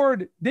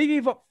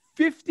gave up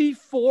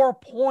 54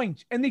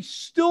 points, and they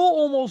still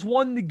almost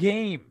won the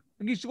game.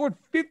 Like, he scored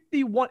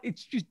 51.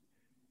 It's just,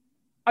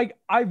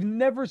 I've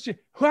never seen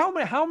how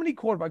many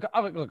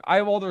quarterbacks. Look, I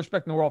have all the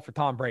respect in the world for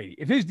Tom Brady.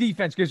 If his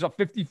defense gives up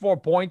 54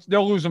 points,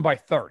 they'll lose them by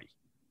 30.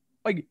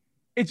 Like,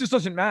 it just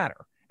doesn't matter.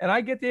 And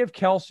I get they have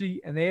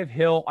Kelsey and they have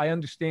Hill. I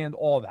understand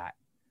all that.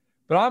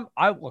 But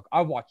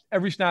I've watched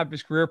every snap of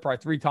his career probably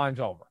 3 times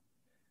over.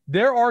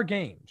 There are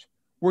games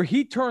where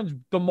he turns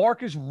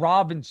DeMarcus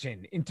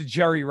Robinson into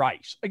Jerry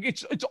Rice. Like,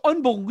 it's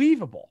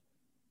unbelievable.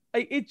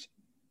 Like, it's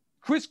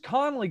Chris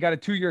Conley got a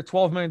 2-year,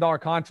 $12 million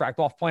contract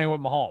off playing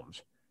with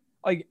Mahomes.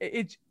 Like,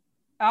 it's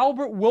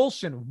Albert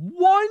Wilson,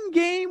 1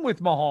 game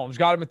with Mahomes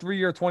got him a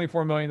 3-year,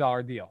 $24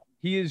 million deal.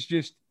 He is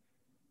just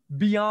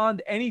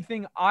beyond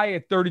anything I,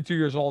 at 32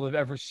 years old, have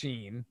ever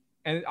seen.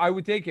 And I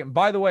would take him.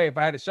 By the way, if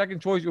I had a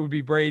second choice, it would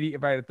be Brady.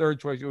 If I had a third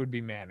choice, it would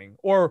be Manning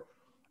or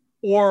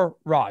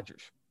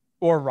Rodgers.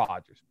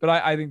 But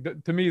I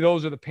think to me,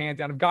 those are the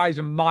pantheon of guys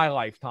in my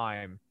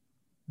lifetime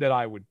that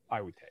I would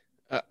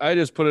take. I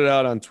just put it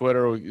out on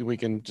Twitter. We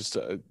can just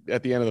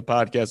at the end of the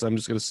podcast, I'm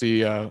just going to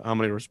see how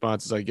many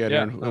responses I get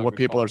and what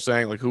people are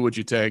saying. Like, who would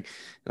you take?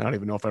 And I don't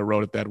even know if I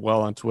wrote it that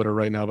well on Twitter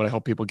right now, but I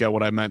hope people get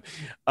what I meant.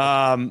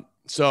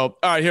 So, all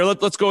right, here,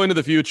 let's go into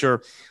the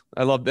future.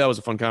 That was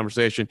a fun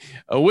conversation.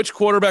 Which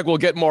quarterback will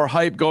get more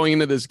hype going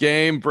into this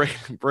game,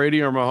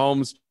 Brady or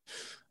Mahomes?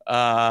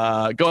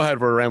 Go ahead,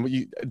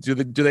 Verderam. Do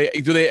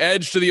they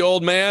edge to the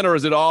old man, or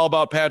is it all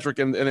about Patrick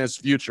and his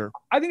future?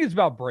 I think it's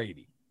about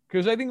Brady,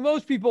 because I think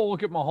most people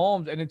look at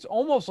Mahomes and it's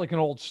almost like an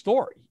old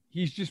story.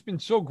 He's just been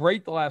so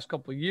great the last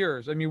couple of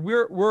years. I mean,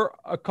 we're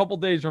a couple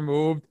days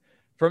removed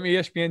from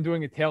ESPN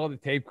doing a tail of the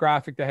tape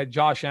graphic that had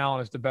Josh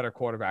Allen as the better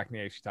quarterback in the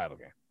AFC title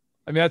game.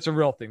 I mean, that's a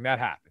real thing. That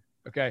happened.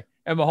 Okay.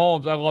 And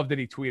Mahomes, I love that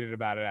he tweeted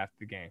about it after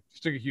the game.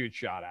 Just took a huge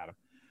shot at him.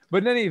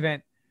 But in any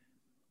event,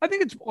 I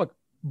think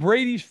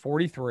Brady's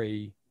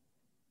 43.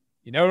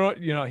 You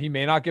know, he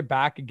may not get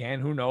back again.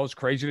 Who knows?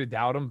 Crazy to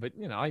doubt him, but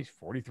he's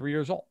 43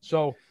 years old.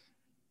 So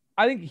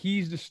I think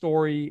he's the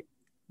story.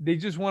 They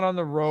just went on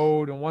the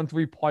road and won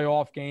 3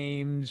 playoff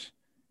games,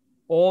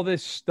 all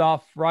this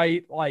stuff,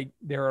 right? Like,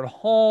 they're at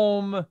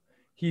home.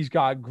 He's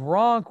got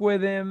Gronk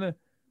with him.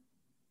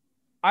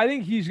 I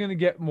think he's going to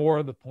get more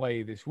of the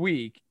play this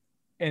week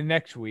and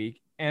next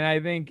week. And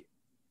I think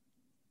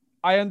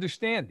I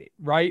understand it,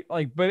 right?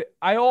 Like, but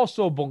I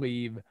also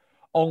believe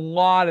a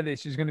lot of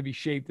this is going to be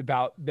shaped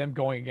about them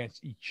going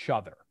against each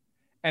other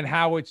and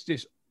how it's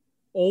this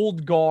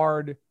old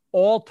guard,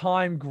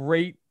 all-time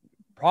great,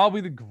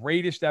 probably the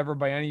greatest ever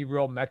by any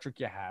real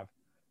metric you have.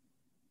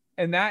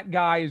 And that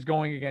guy is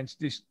going against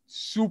this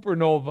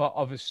supernova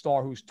of a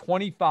star who's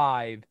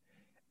 25.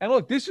 And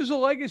look, this is a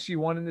legacy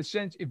one in the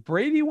sense if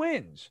Brady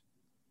wins,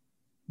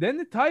 then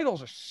the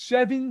titles are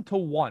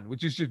 7-1,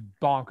 which is just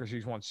bonkers.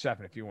 He's won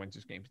 7 if he wins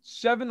this game.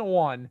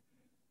 7-1.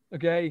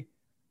 Okay.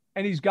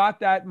 And he's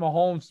got that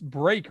Mahomes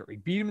breaker. He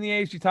beat him in the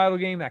AFC title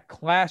game, that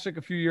classic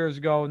a few years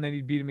ago, and then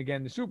he beat him again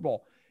in the Super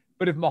Bowl.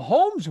 But if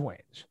Mahomes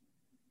wins,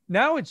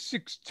 now it's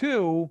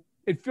 6-2.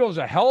 It feels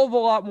a hell of a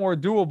lot more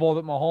doable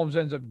that Mahomes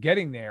ends up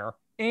getting there.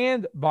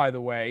 And by the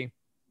way,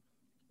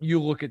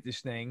 you look at this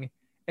thing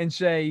and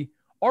say,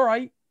 all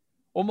right,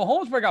 well,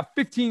 Mahomes probably got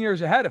 15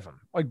 years ahead of him.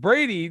 Like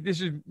Brady,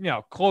 this is,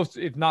 close,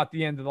 if not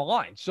the end of the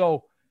line.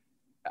 So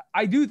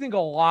I do think a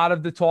lot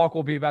of the talk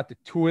will be about the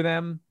two of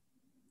them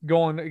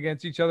going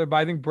against each other, but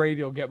I think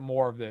Brady will get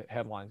more of the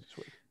headlines this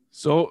week.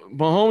 So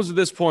Mahomes at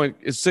this point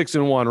is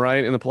 6-1,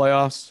 right, in the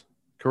playoffs,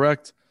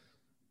 correct?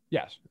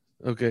 Yes.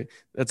 Okay,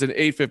 that's an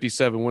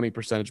 .857 winning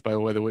percentage, by the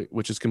way,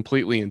 which is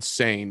completely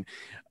insane.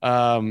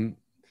 But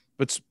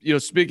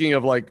speaking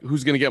of like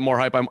who's going to get more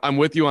hype, I'm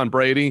with you on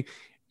Brady.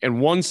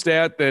 And one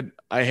stat that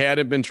I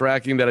hadn't been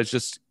tracking that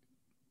is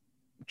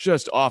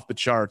just off the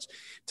charts.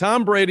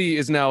 Tom Brady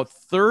is now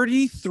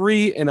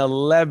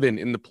 33-11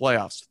 in the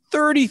playoffs.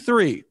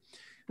 33.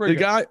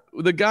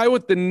 The guy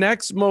with the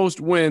next most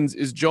wins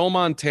is Joe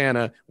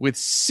Montana with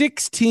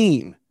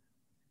 16.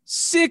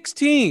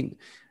 16.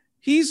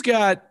 He's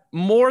got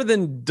more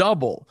than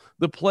double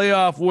the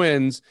playoff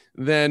wins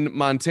than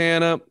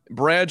Montana.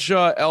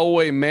 Bradshaw,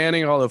 Elway,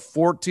 Manning all have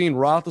 14.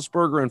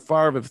 Roethlisberger and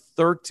Favre have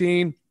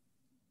 13.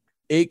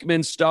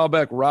 Aikman,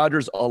 Staubach,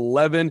 Rodgers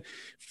 11.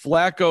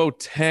 Flacco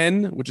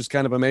 10, which is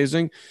kind of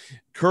amazing.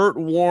 Kurt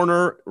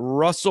Warner,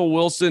 Russell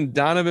Wilson,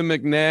 Donovan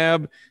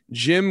McNabb,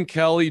 Jim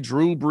Kelly,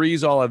 Drew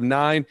Brees all have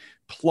 9.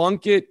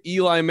 Plunkett,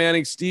 Eli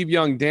Manning, Steve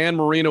Young, Dan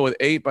Marino with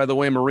 8. By the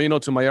way, Marino,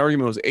 to my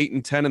argument, was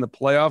 8-10 in the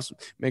playoffs.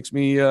 Makes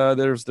me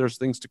there's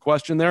things to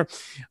question there.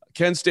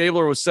 Ken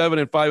Stabler was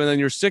 7-5, and then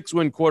your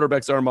 6-win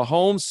quarterbacks are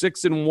Mahomes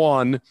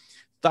 6-1,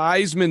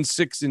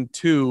 Theismann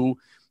 6-2,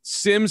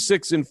 Sims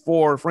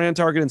 6-4, Fran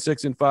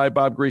Tarkenton 6-5,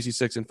 Bob Greasy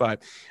 6-5.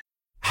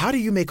 How do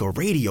you make a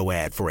radio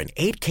ad for an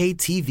 8K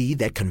TV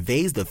that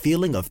conveys the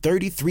feeling of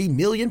 33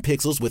 million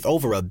pixels with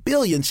over a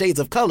billion shades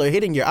of color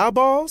hitting your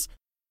eyeballs?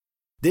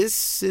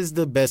 This is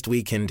the best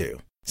we can do.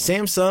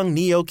 Samsung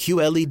Neo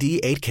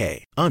QLED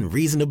 8K,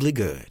 unreasonably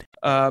good.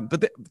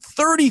 But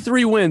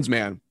 33 wins,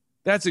 man.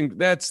 That's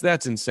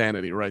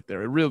insanity right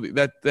there. It really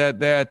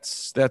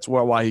that's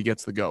why he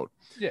gets the GOAT.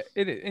 Yeah,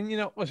 it is. And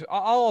listen,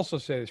 I'll also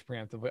say this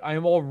preemptively. I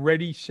am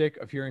already sick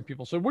of hearing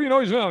people say, "Well,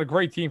 he's been on a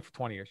great team for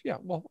 20 years." Yeah,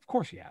 well, of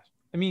course he has.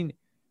 I mean,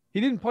 he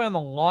didn't play on the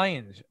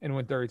Lions and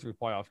win 33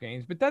 playoff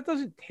games, but that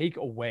doesn't take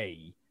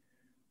away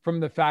from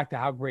the fact of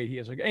how great he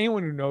is. Like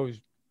anyone who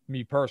knows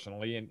me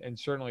personally, and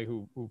certainly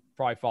who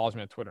probably follows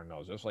me on Twitter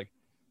knows this. Like,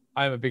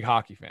 I am a big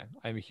hockey fan.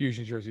 I am a huge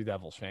New Jersey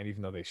Devils fan,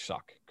 even though they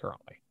suck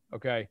currently.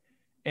 Okay,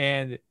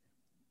 and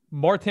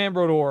Martin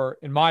Brodeur,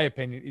 in my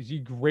opinion, is the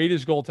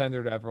greatest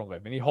goaltender to ever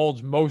live, and he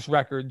holds most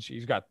records.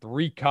 He's got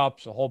 3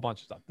 cups, a whole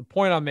bunch of stuff. The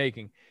point I'm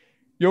making,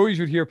 you always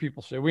would hear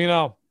people say,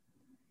 "Well,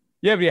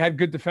 yeah, but he had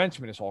good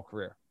defensemen his whole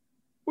career."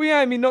 Well, yeah,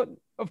 I mean, no,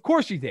 of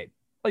course he did.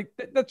 Like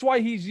that's why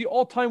he's the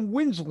all-time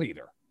wins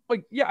leader.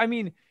 Like, yeah, I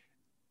mean.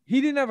 He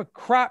didn't have a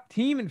crap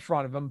team in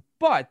front of him,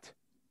 but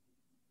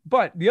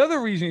the other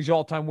reason he's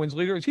all-time wins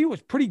leader is he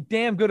was pretty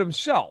damn good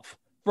himself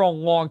for a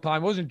long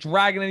time. He wasn't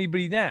dragging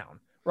anybody down,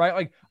 right?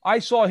 Like, I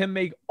saw him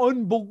make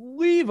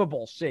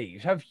unbelievable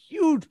saves, have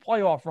huge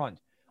playoff runs.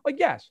 Like,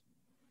 yes,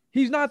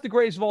 he's not the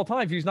greatest of all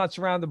time if he's not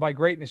surrounded by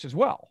greatness as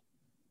well.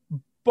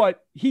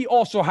 But he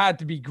also had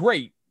to be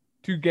great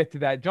to get to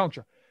that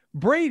juncture.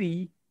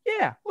 Brady,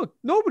 yeah, look,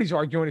 nobody's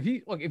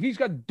arguing if he's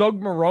got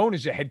Doug Marrone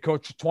as a head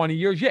coach for 20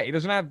 years. Yeah, he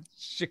doesn't have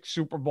 6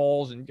 Super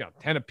Bowls and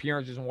 10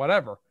 appearances and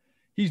whatever.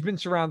 He's been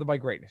surrounded by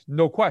greatness,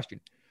 no question.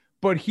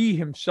 But he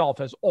himself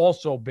has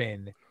also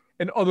been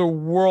an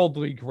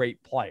otherworldly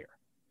great player.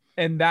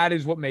 And that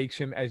is what makes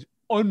him as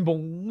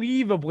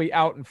unbelievably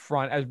out in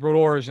front as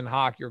Brodeur is in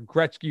hockey, or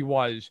Gretzky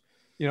was,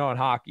 in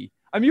hockey.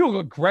 I mean, you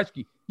look at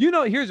Gretzky.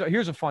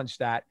 Here's a fun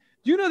stat.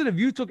 Do you know that if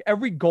you took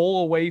every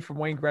goal away from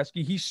Wayne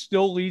Gretzky, he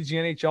still leads the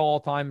NHL all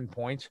time in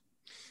points?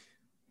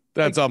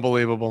 That's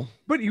unbelievable.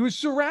 But he was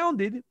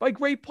surrounded by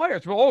great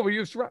players. Well, he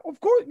was surrounded. Of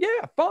course,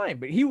 yeah, fine.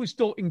 But he was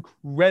still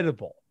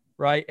incredible,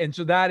 right? And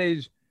so that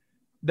is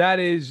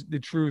the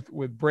truth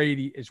with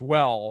Brady as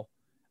well.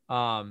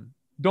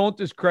 Don't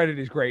discredit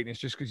his greatness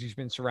just because he's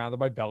been surrounded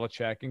by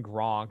Belichick and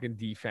Gronk and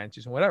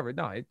defenses and whatever.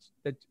 No,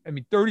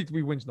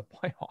 33 wins in the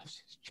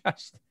playoffs is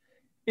just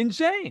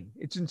insane.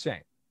 It's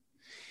insane.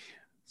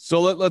 So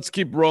let's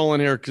keep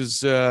rolling here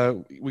because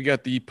we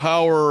got the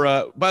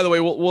power. By the way,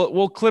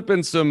 we'll clip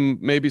in some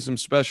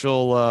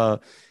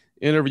special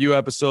interview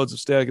episodes of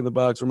Stacking the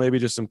Box, or maybe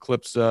just some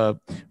clips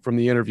from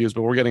the interviews.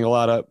 But we're getting a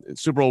lot of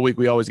Super Bowl week.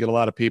 We always get a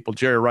lot of people.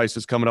 Jerry Rice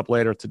is coming up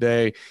later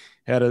today.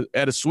 Had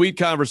a sweet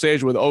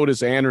conversation with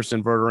Otis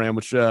Anderson, Verderame,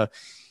 which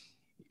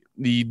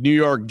the New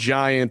York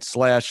Giants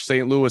 /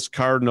 St. Louis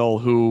Cardinal,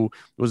 who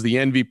was the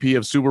MVP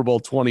of Super Bowl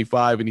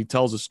 25. And he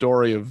tells a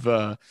story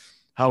of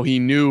how he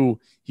knew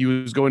he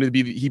was going to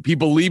be, he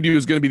believed he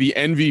was going to be the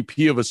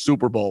MVP of a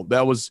Super Bowl.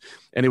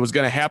 And it was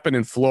going to happen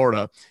in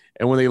Florida.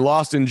 And when they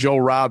lost in Joe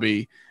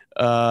Robbie,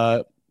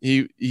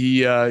 he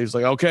was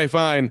like, okay,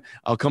 fine,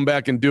 I'll come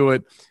back and do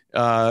it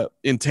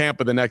in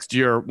Tampa the next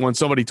year, when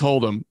somebody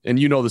told him, and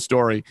you know the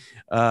story,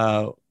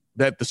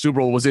 that the Super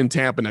Bowl was in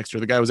Tampa next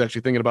year. The guy was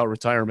actually thinking about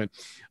retirement,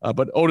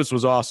 but Otis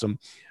was awesome.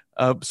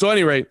 So at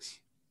any rate,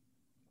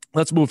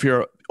 let's move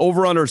here.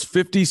 Over-unders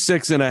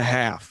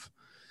 56.5.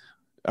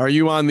 Are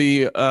you on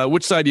the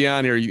which side are you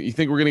on here? You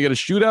think we're going to get a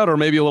shootout, or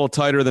maybe a little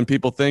tighter than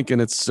people think,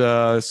 and it's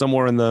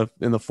somewhere in the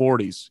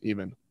 40s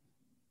even?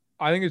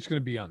 I think it's going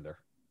to be under.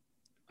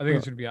 I think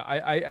it's going to be.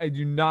 I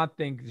do not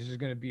think this is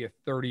going to be a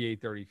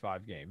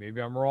 38-35 game.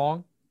 Maybe I'm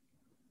wrong,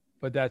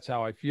 but that's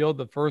how I feel.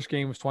 The first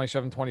game was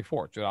 27-24,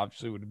 so it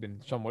obviously would have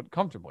been somewhat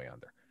comfortably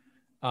under.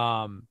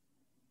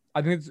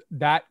 I think it's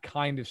that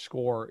kind of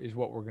score is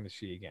what we're going to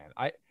see again.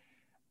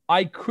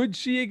 I could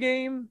see a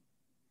game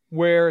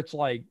where it's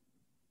like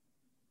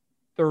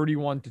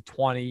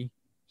 31-20,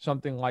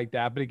 something like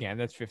that. But again,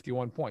 that's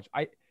 51 points.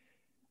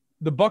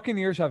 The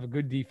Buccaneers have a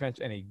good defense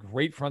and a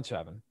great front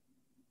seven.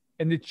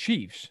 And the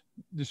Chiefs,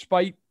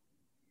 despite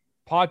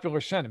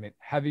popular sentiment,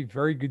 have a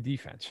very good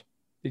defense.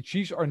 The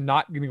Chiefs are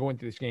not going to go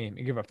into this game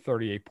and give up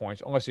 38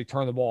 points unless they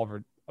turn the ball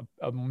over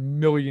a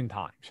million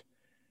times.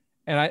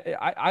 And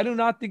I do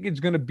not think it's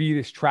going to be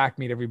this track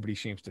meet everybody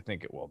seems to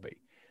think it will be.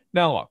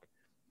 Now, look,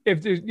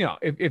 if there's,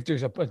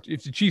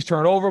 if the Chiefs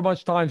turn over a bunch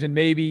of times, and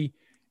maybe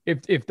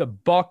if the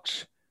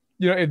Bucks,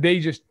 if they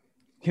just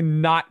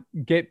cannot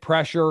get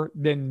pressure,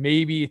 then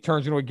maybe it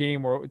turns into a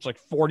game where it's like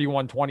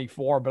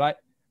 41-24. But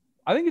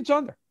I think it's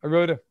under. I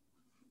really do.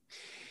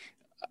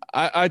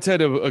 I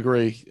tend to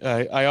agree.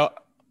 I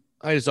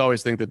just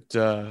always think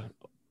that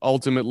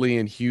ultimately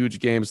in huge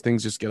games,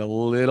 things just get a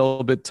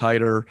little bit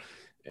tighter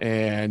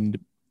and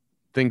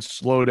things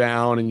slow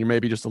down, and you're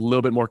maybe just a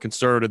little bit more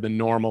conservative than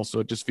normal. So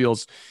it just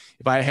feels,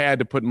 if I had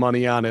to put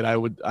money on it, I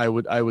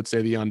would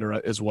say the under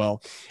as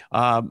well.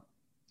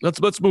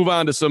 Let's move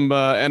on to some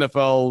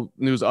NFL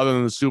news other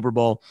than the Super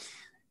Bowl.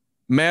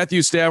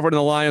 Matthew Stafford and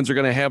the Lions are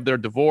going to have their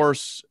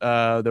divorce.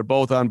 They're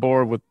both on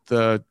board with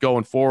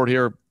going forward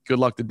here. Good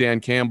luck to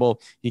Dan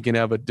Campbell. He can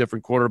have a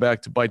different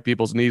quarterback to bite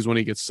people's knees when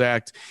he gets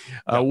sacked.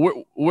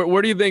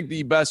 Where do you think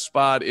the best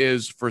spot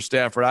is for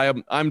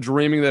Stafford? I'm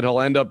dreaming that he'll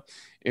end up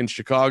in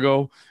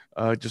Chicago.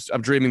 I'm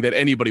dreaming that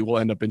anybody will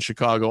end up in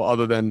Chicago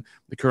other than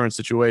the current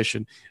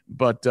situation.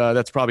 But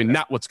that's probably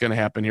not what's going to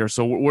happen here.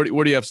 So where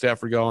do you have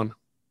Stafford going?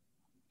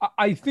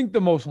 I think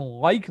the most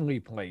likely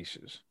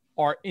places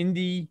are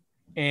Indy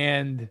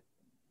and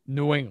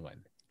New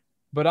England.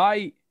 But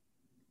I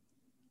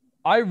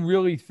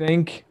really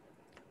think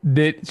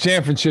that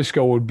San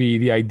Francisco would be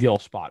the ideal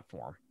spot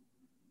for him.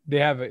 They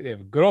have a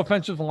good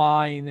offensive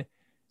line,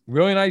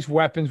 really nice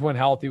weapons when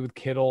healthy with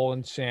Kittle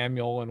and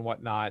Samuel and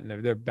whatnot,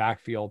 and their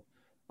backfield,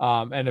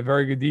 and a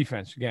very good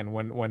defense, again,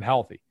 when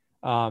healthy.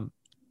 I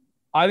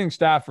think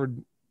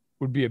Stafford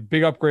would be a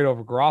big upgrade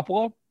over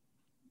Garoppolo.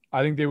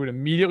 I think they would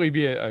immediately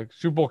be a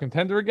Super Bowl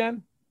contender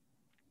again.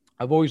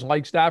 I've always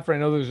liked Stafford. I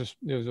know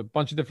there's a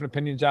bunch of different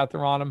opinions out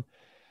there on him.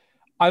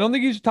 I don't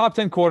think he's a top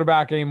 10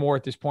 quarterback anymore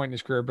at this point in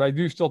his career, but I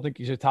do still think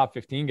he's a top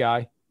 15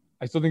 guy.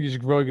 I still think he's a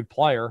really good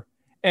player.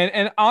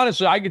 And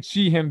honestly, I could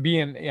see him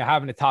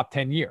having a top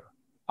 10 year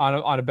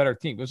on a better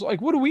team. It's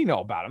like, what do we know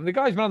about him? The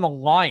guy's been on the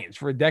Lions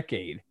for a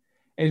decade,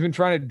 and he's been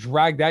trying to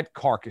drag that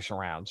carcass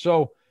around.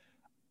 So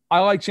I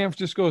like San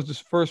Francisco as the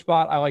first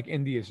spot. I like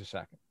Indy as the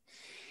second.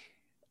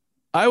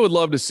 I would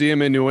love to see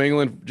him in New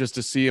England, just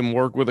to see him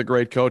work with a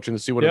great coach and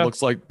to see what it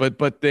looks like.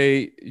 But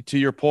they, to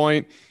your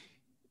point,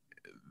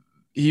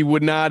 he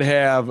would not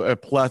have a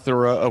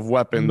plethora of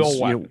weapons. No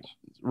weapons.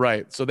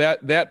 Right. So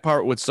that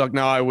part would suck.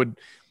 Now, I would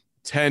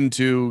tend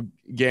to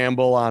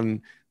gamble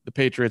on the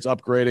Patriots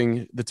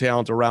upgrading the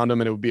talent around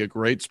him, and it would be a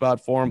great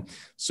spot for him.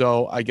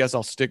 So I guess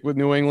I'll stick with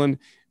New England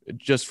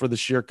just for the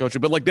sheer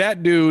coaching. But like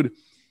that dude,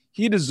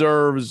 he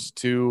deserves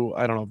to,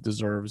 I don't know if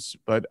deserves,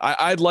 but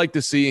I'd like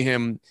to see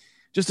him,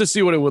 just to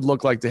see what it would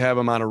look like to have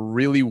him on a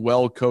really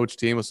well-coached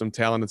team with some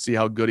talent and see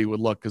how good he would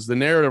look. Because the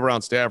narrative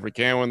around Stafford,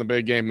 can't win the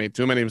big game, made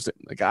too many mistakes.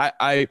 Like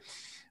I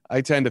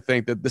tend to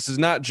think that this is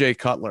not Jay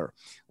Cutler.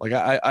 Like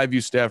I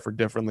view Stafford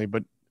differently,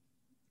 but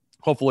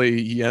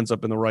hopefully he ends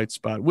up in the right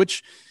spot.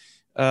 Which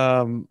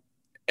by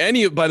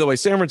the way,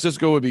 San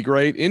Francisco would be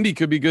great. Indy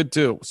could be good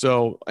too.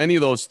 So any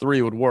of those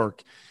three would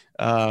work.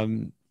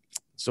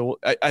 So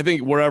I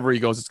think wherever he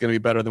goes, it's going to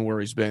be better than where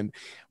he's been.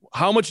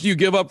 How much do you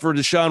give up for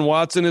Deshaun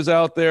Watson is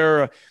out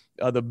there?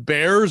 The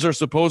Bears are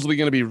supposedly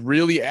going to be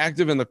really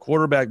active in the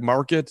quarterback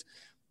market.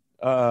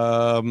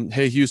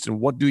 Hey,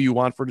 Houston, what do you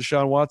want for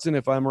Deshaun Watson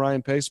if I'm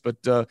Ryan Pace? But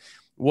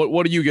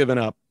what are you giving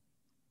up?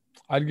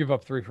 I'd give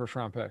up 3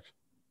 first-round picks.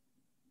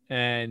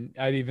 And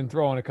I'd even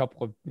throw in a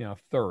couple of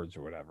thirds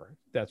or whatever.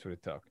 That's what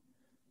it took.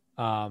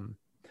 Now,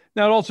 it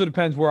also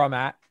depends where I'm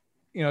at,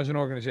 as an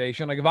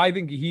organization. Like if I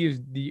think he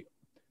is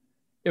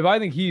if I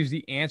think he's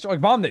the answer, like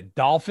if I'm the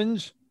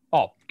Dolphins,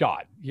 oh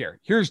God,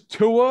 here's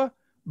Tua,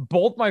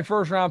 both my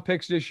first round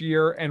picks this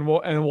year, and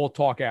we'll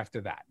talk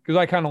after that because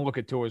I kind of look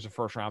at Tua as a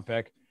first round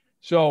pick.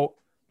 So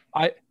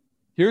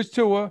here's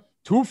Tua,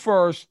 2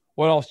 firsts.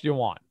 What else do you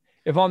want?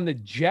 If I'm the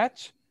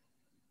Jets,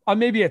 I'm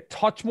maybe a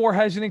touch more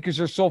hesitant because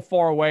they're so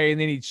far away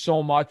and they need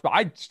so much. But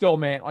I still,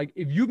 man, like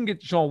if you can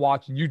get Deshaun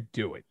Watson, you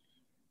do it.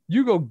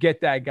 You go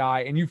get that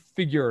guy and you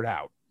figure it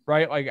out,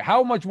 right? Like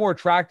how much more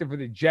attractive are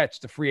the Jets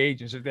to free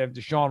agents if they have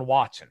Deshaun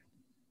Watson?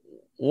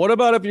 What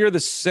about if you're the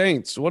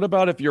Saints? What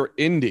about if you're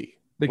Indy?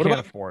 They can't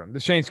afford him.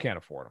 The Saints can't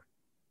afford him.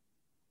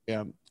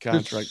 Yeah,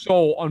 contract. They're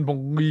so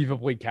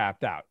unbelievably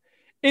capped out.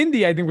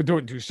 Indy, I think, would do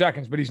it in 2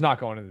 seconds, but he's not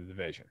going into the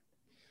division.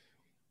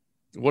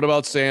 What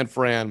about San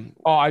Fran?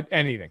 Oh,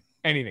 anything.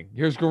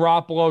 Here's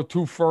Garoppolo,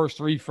 2 firsts,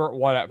 3 firsts,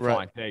 whatever. Right,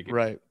 fine, take it.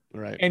 Right.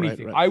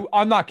 Anything. Right.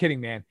 I'm not kidding,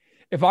 man.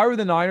 If I were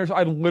the Niners,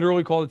 I'd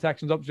literally call the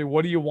Texans up and say,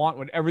 what do you want?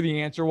 Whatever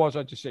the answer was,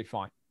 I'd just say,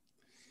 fine.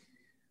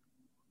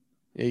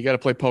 Yeah, you got to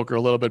play poker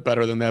a little bit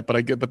better than that,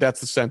 but that's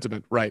the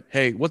sentiment, right?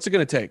 Hey, what's it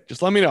going to take?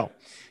 Just let me know.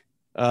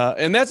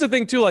 And that's the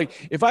thing too.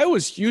 Like if I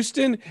was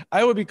Houston,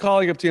 I would be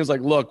calling up teams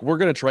like, look, we're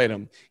going to trade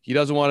him. He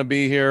doesn't want to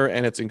be here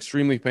and it's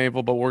extremely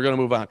painful, but we're going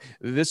to move on.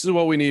 This is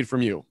what we need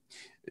from you.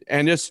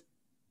 And just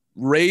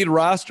raid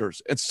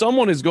rosters. And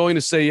someone is going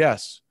to say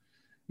yes.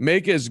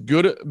 Make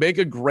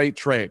a great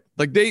trade.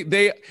 Like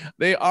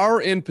they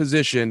are in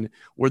position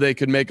where they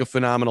could make a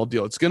phenomenal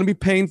deal. It's going to be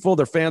painful.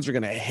 Their fans are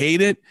going to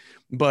hate it,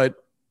 but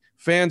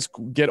fans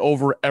get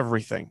over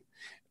everything.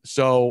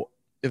 So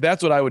if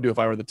that's what I would do if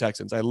I were the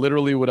Texans, I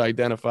literally would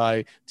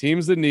identify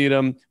teams that need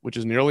them, which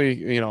is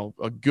nearly,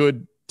 a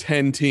good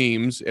 10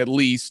 teams at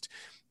least.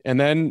 And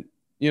then,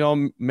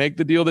 make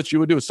the deal that you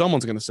would do.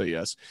 Someone's going to say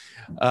yes.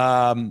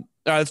 All right,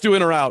 let's do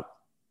in or out.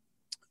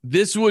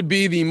 This would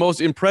be the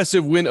most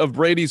impressive win of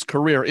Brady's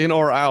career, in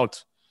or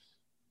out?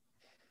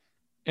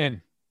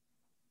 In.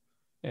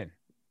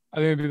 I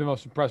think it'd be the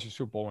most impressive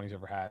Super Bowl win he's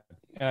ever had.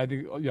 And I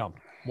think,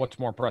 what's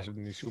more impressive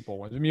than these Super Bowl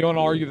wins? I mean, you want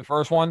to argue the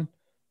first one?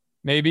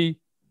 Maybe.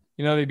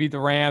 They beat the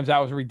Rams. That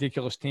was a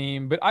ridiculous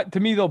team. But to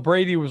me, though,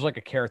 Brady was like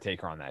a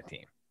caretaker on that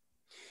team.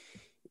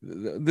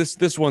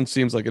 This one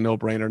seems like a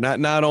no-brainer.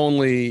 Not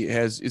only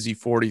is he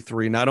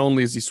 43, not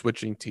only is he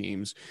switching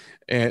teams,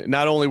 and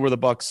not only were the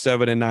Bucs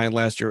 7-9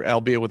 last year,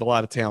 albeit with a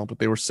lot of talent, but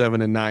they were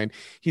 7-9.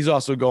 He's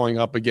also going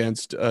up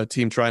against a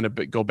team trying to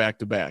go back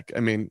to back. I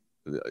mean,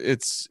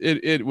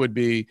 it would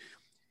be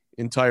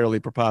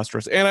entirely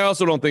preposterous. And I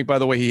also don't think, by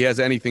the way, he has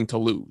anything to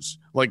lose.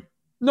 Like,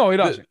 no, he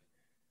doesn't.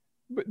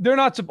 But they're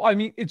not. I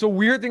mean, it's a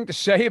weird thing to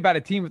say about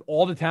a team with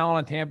all the talent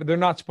on Tampa. They're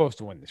not supposed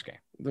to win this game.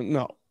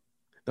 No,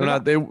 they're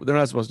not. They're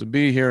not supposed to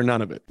be here.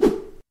 None of it.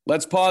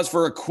 Let's pause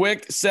for a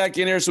quick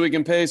second here so we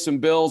can pay some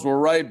bills. We're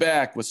right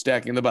back with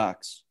Stacking the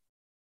Box.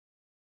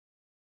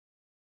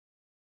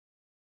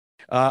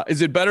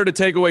 Is it better to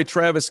take away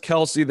Travis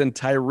Kelce than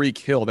Tyreek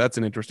Hill? That's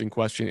an interesting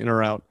question. In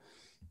or out?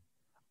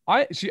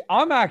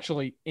 I'm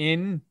actually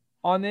in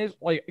on this.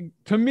 Like,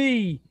 to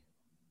me,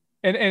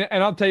 and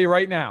I'll tell you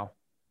right now,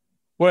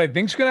 what I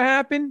think is going to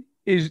happen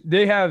is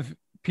they have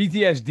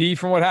PTSD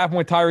from what happened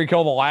with Tyreek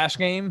Hill the last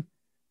game,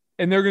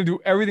 and they're going to do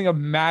everything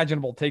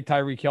imaginable to take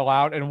Tyreek Hill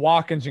out, and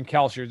Watkins and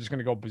Kelce are just going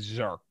to go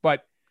berserk.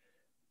 But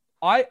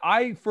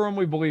I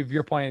firmly believe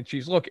you're playing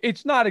Chiefs. Look,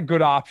 it's not a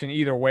good option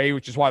either way,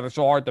 which is why they're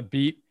so hard to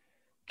beat.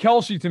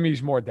 Kelce, to me,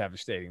 is more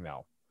devastating,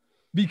 though,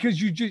 because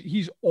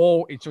it's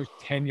always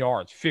 10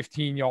 yards,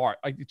 15 yards.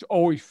 Like, it's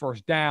always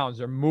first downs.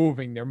 They're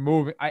moving.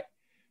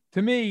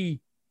 To me,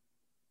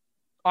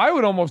 I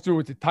would almost do it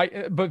with the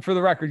Titans, but for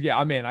the record, yeah,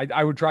 I'm in.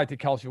 I would try to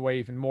take Kelce away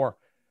even more.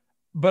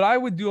 But I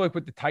would do like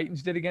what the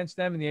Titans did against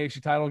them in the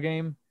AFC title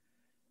game.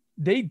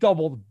 They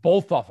doubled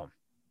both of them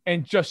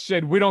and just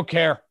said, we don't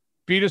care.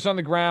 Beat us on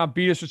the ground,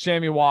 beat us with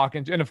Sammy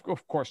Watkins. And of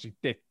course,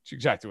 that's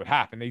exactly what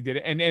happened. They did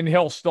it. And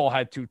Hill still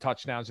had 2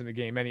 touchdowns in the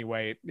game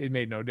anyway. It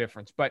made no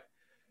difference. But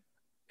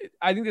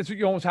I think that's what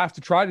you almost have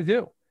to try to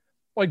do.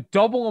 Like,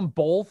 double them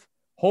both,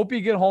 hope you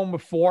get home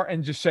before,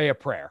 and just say a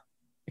prayer.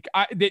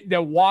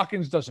 That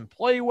Watkins doesn't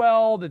play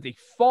well, that they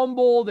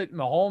fumble, that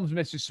Mahomes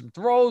misses some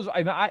throws.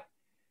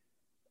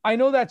 I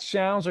know that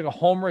sounds like a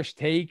homerish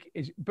take,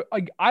 but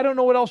like, I don't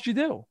know what else you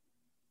do.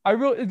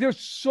 They're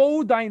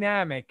so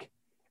dynamic,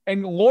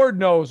 and Lord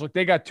knows, like,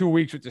 they got 2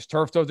 weeks with this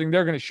turf toe thing.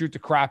 They're going to shoot the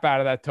crap out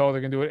of that toe.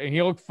 They're going to do it, and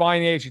he looked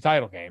fine in the AFC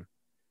title game.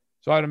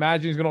 So I'd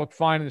imagine he's going to look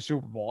fine in the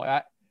Super Bowl.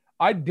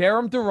 I'd dare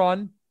him to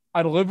run.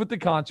 I'd live with the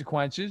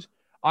consequences.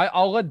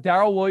 I'll let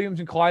Darrell Williams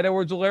and Clyde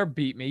Edwards-Helaire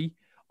beat me.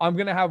 I'm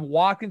going to have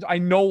Watkins. I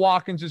know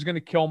Watkins is going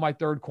to kill my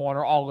third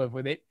corner. I'll live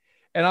with it.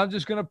 And I'm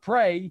just going to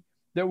pray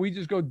that we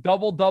just go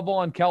double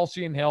on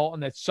Kelce and Hill,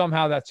 and that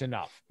somehow that's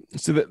enough.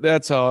 So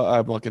that's how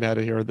I'm looking at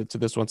it here. To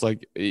this one, it's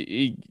like,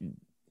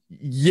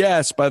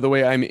 yes, by the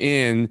way, I'm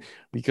in,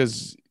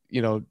 because,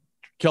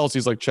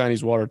 Kelce's like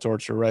Chinese water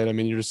torture, right? I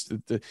mean, you're just,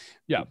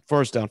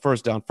 first down.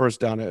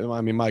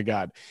 I mean, my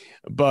God.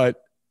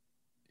 But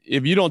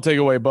if you don't take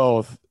away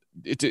both,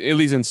 at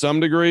least in some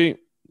degree,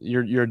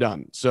 you're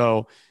done.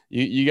 So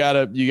you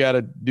gotta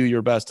do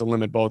your best to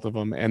limit both of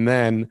them, and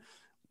then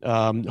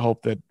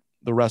Hope that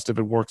the rest of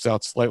it works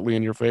out slightly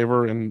in your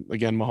favor. And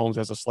again, Mahomes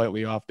has a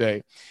slightly off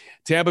day.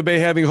 Tampa Bay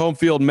having home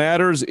field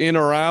matters, in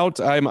or out?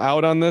 I'm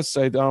out on this.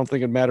 I don't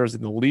think it matters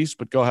in the least,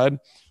 but go ahead.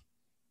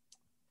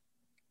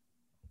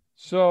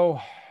 So,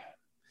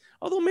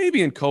 although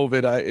maybe in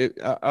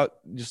COVID,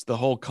 just the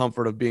whole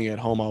comfort of being at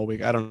home all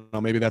week, I don't know.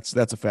 Maybe that's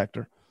a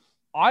factor.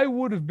 I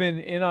would have been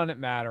in on it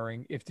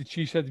mattering if the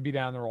Chiefs had to be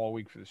down there all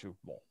week for the Super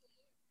Bowl.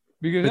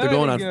 Because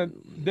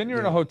then you're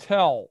in a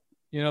hotel,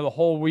 the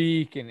whole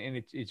week, and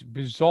it's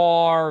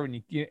bizarre,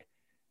 and they're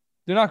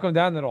not going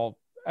down there all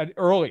at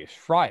earliest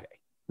Friday.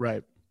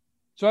 Right.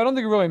 So I don't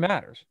think it really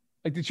matters.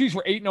 Like the Chiefs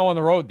were 8-0 on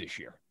the road this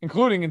year,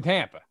 including in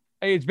Tampa.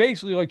 It's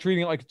basically like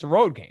treating it like it's a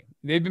road game.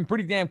 They've been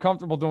pretty damn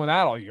comfortable doing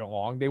that all year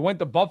long. They went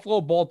to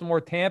Buffalo,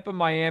 Baltimore, Tampa,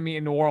 Miami,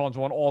 and New Orleans,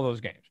 won all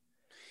those games.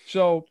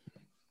 So,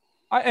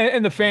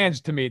 and the fans,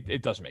 to me,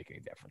 it doesn't make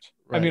any difference.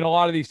 Right. I mean, a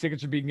lot of these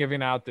tickets are being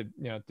given out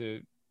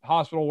to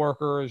hospital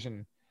workers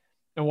and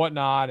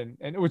whatnot,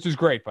 and which is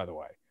great, by the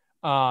way.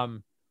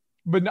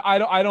 But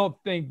I don't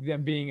think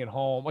them being at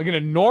home, like in a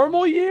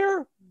normal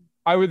year,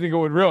 I would think it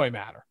would really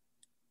matter.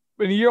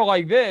 But in a year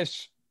like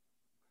this,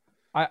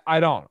 I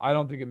don't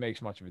think it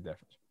makes much of a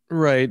difference.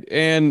 Right.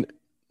 And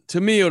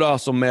to me, it would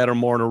also matter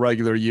more in a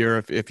regular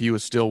year if he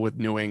was still with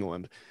New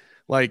England.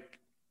 Like,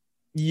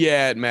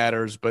 yeah, it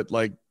matters, but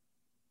like,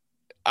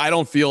 I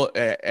don't feel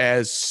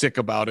as sick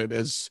about it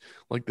as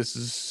like this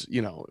is,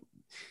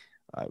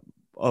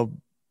 a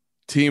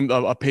team,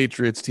 a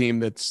Patriots team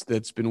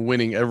that's been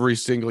winning every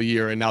single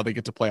year, and now they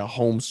get to play a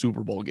home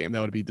Super Bowl game.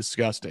 That would be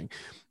disgusting.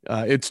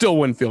 It still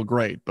wouldn't feel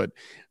great, but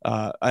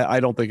I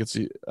don't think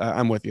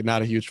I'm with you.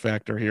 Not a huge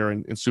factor here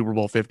in Super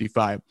Bowl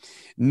 55.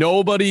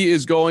 Nobody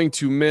is going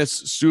to miss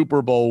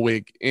Super Bowl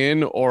week,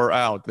 in or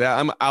out.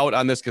 I'm out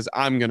on this because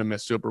I'm going to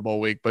miss Super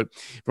Bowl week. But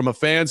from a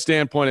fan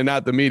standpoint and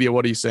not the media,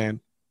 what are you saying?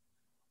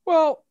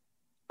 Well,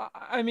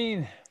 I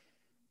mean,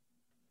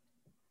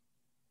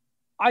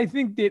 I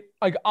think that,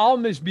 like, I'll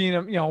miss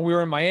being, we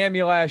were in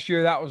Miami last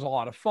year. That was a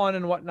lot of fun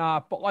and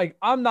whatnot. But, like,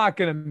 I'm not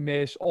going to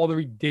miss all the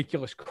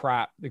ridiculous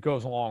crap that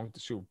goes along with the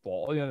Super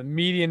Bowl. The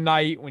media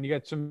night when you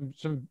get some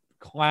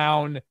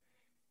clown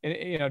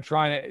and,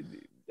 trying to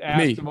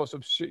ask the most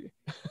obscene.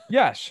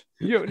 Yes.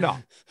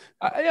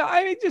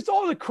 I mean, just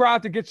all the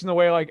crap that gets in the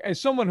way. Like,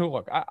 as someone who,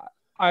 look,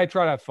 I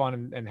try to have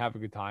fun and have a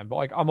good time. But,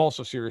 like, I'm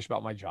also serious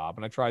about my job.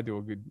 And I try to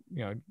do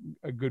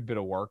a good bit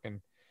of work. And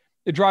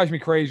it drives me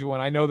crazy when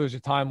I know there's a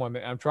time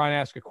limit. I'm trying to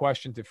ask a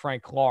question to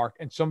Frank Clark,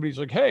 and somebody's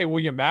like, "Hey, will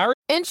you marry?"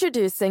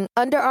 Introducing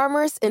Under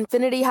Armour's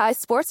Infinity High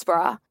Sports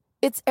Bra.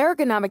 Its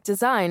ergonomic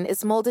design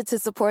is molded to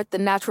support the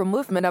natural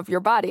movement of your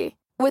body.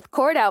 With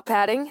cord-out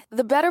padding,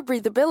 the better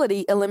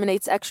breathability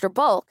eliminates extra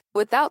bulk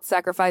without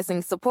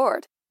sacrificing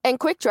support. And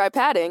quick-dry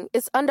padding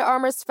is Under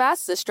Armour's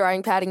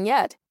fastest-drying padding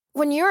yet.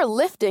 When you're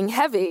lifting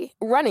heavy,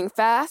 running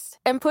fast,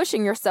 and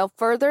pushing yourself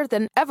further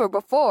than ever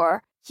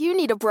before, you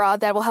need a bra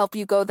that will help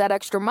you go that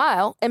extra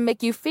mile and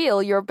make you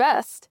feel your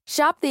best.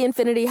 Shop the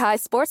Infinity High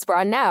Sports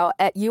Bra now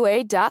at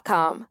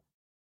UA.com.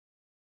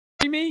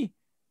 Me?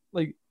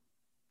 Like,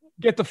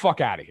 get the fuck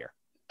out of here.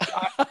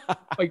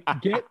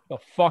 Get the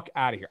fuck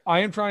out of here. I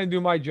am trying to do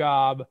my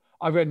job.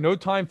 I've got no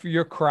time for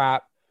your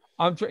crap.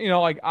 So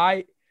I'm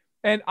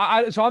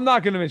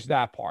not going to miss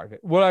that part of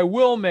it. What I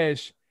will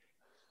miss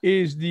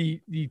is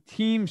the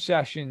team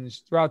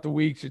sessions throughout the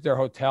weeks at their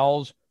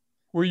hotels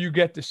where you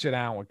get to sit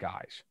down with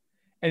guys.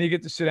 And you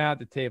get to sit down at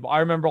the table. I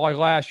remember, like,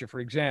 last year,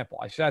 for example,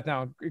 I sat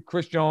down,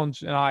 Chris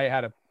Jones and I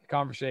had a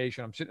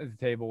conversation. I'm sitting at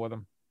the table with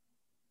him.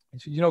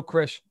 He said,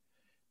 Chris,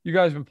 you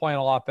guys have been playing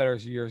a lot better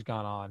as the year's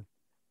gone on.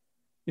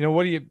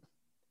 What do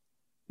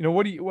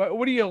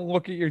you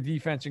look at your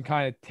defense and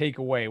kind of take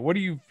away? What do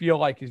you feel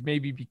like has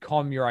maybe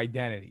become your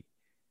identity?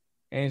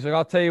 And he's like,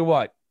 I'll tell you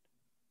what,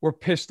 we're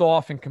pissed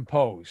off and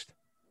composed.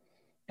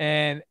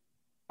 And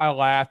I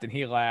laughed and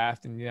he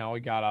laughed and, we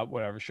got up,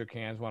 whatever, shook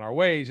hands, went our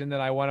ways. And then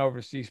I went over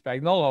to Steve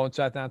Spagnuolo and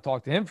sat down and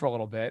talked to him for a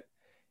little bit.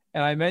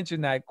 And I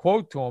mentioned that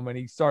quote to him and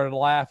he started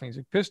laughing. He's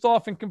like, pissed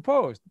off and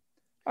composed.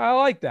 I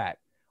like that.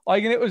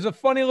 Like, and it was a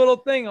funny little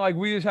thing. Like,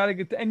 we just had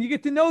to and you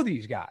get to know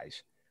these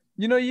guys.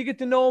 You get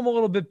to know them a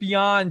little bit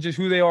beyond just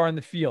who they are in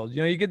the field.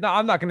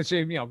 I'm not going to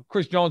say,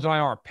 Chris Jones and I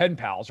aren't pen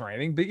pals or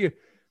anything, but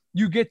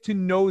you get to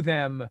know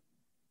them,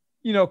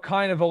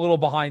 kind of a little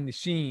behind the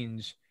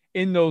scenes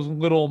in those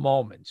little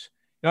moments.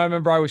 I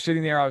remember I was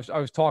sitting there. I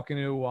was talking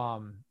to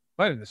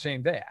might have been the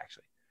same day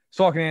actually. I was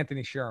talking to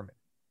Anthony Sherman,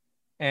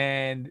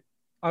 and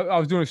I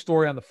was doing a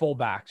story on the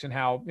fullbacks and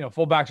how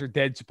fullbacks are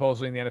dead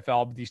supposedly in the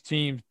NFL. But these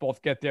teams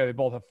both get there. They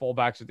both have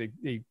fullbacks that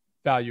they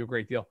value a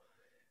great deal.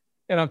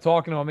 And I'm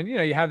talking to them, and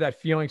you have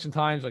that feeling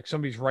sometimes like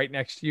somebody's right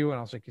next to you. And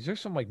I was like, is there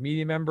some like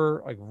media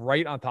member like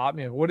right on top of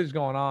me? Like, what is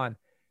going on?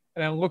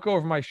 And I look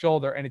over my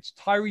shoulder, and it's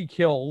Tyreek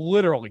Hill,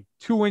 literally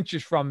 2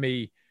 inches from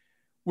me,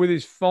 with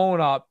his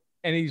phone up,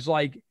 and he's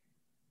like.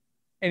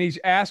 And he's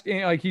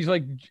asking, like, he's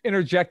like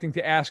interjecting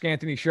to ask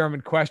Anthony Sherman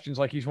questions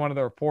like he's one of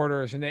the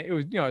reporters. And it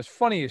was, it's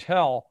funny as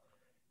hell.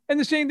 And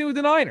the same thing with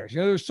the Niners.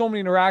 There's so many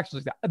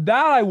interactions like that.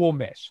 That I will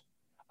miss.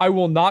 I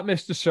will not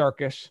miss the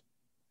circus.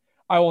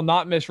 I will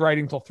not miss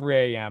writing till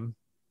 3 a.m.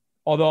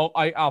 Although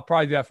I'll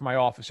probably do that for my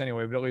office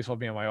anyway, but at least I'll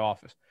be in my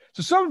office.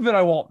 So some of it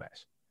I won't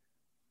miss.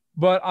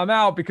 But I'm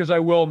out because I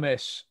will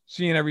miss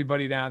seeing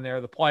everybody down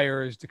there, the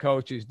players, the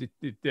coaches,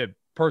 the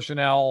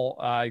personnel,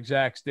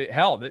 execs, the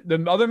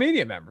other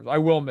media members. I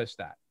will miss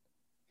that.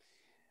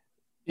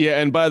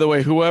 Yeah, and by the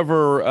way,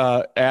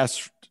 whoever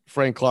asked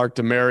Frank Clark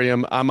to marry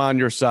him, I'm on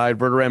your side.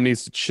 Verderame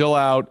needs to chill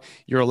out.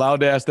 You're allowed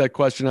to ask that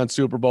question on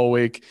Super Bowl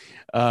week.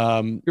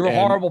 You're a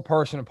horrible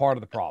person and part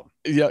of the problem.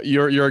 Yeah,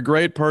 you're a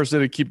great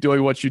person to keep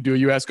doing what you do.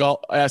 You ask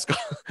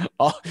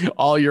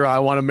all your "I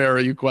want to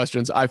marry you"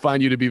 questions. I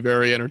find you to be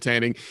very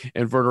entertaining,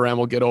 and Verderame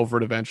will get over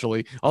it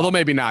eventually. Although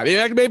maybe not.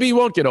 Maybe he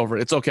won't get over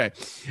it. It's okay.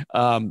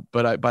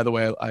 But by the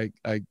way,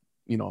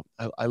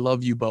 I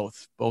love you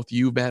both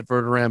you, Matt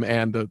Verderame,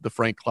 and the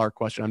Frank Clark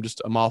question.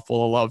 I'm all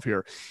full of love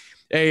here.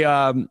 Hey,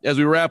 as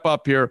we wrap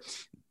up here,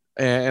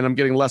 and I'm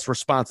getting less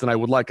response than I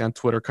would like on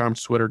Twitter.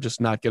 Carm's Twitter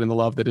just not getting the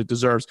love that it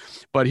deserves.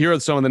 But here are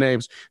some of the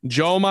names: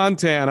 Joe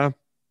Montana,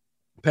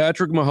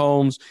 Patrick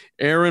Mahomes,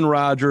 Aaron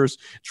Rodgers,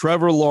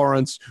 Trevor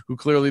Lawrence, who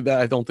clearly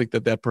I don't think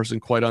that person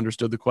quite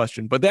understood the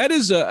question. But that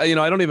is, I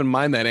don't even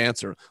mind that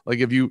answer. Like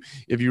if you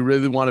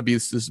really want to be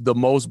the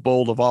most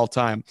bold of all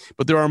time.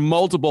 But there are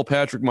multiple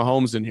Patrick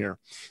Mahomes in here.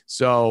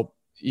 So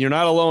you're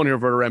not alone here,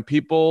 Verderame.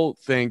 People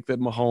think that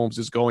Mahomes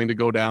is going to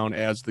go down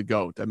as the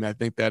GOAT. I mean, I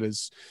think that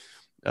is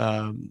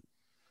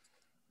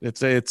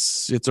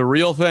it's a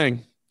real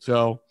thing.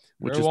 So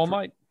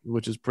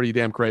which is pretty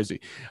damn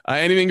crazy.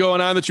 Anything going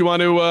on that you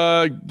want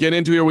to get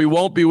into here? We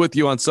won't be with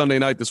you on Sunday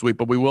night this week,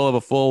 but we will have a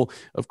full,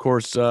 of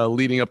course,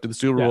 leading up to the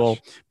Super Bowl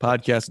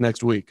podcast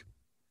next week.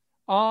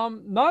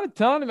 Not a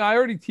ton. I mean, I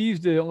already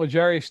teased the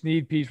L'Jarius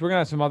Sneed piece. We're going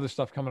to have some other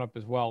stuff coming up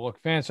as well.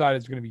 Look, Fanside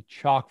is going to be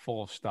chock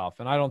full of stuff.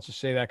 And I don't just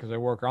say that because I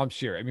work. I'm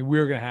serious. I mean,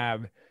 we're going to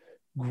have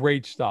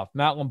great stuff.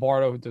 Matt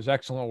Lombardo, who does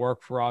excellent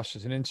work for us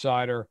as an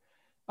insider.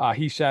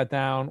 He sat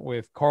down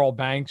with Carl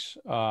Banks,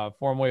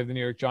 formerly of the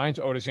New York Giants,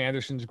 Otis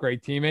Anderson's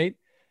great teammate,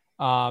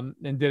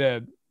 and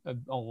did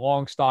a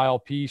long style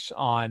piece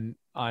on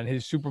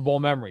his Super Bowl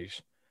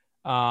memories.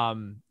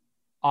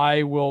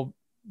 I will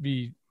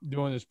be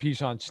doing this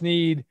piece on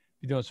Sneed,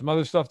 be doing some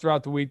other stuff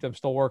throughout the week that I'm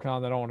still working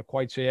on that I don't want to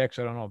quite say X.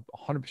 I don't know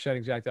 100%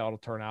 exactly how it'll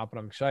turn out, but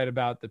I'm excited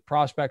about the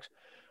prospects.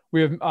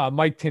 We have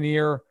Mike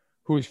Tanier,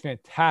 who is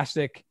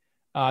fantastic.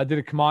 Did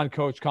a Command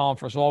Coach column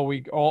for us all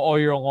week, all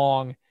year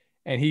long.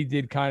 And he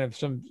did kind of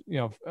some,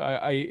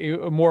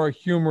 a more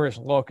humorous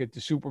look at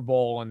the Super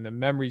Bowl and the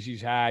memories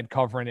he's had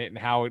covering it and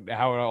how it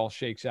all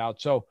shakes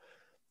out. So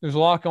there's a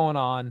lot going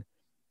on.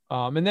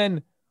 And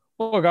then,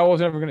 look, I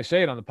wasn't ever going to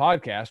say it on the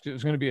podcast. It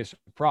was going to be a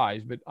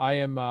surprise, but I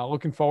am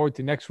looking forward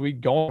to next week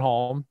going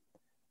home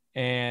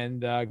and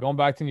going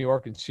back to New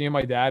York and seeing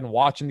my dad and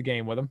watching the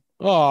game with him.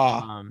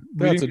 Oh,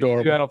 that's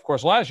adorable. Do that, of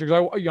course, last year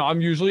because I'm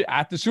usually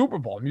at the Super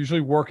Bowl. I'm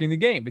usually working the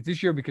game, but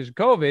this year because of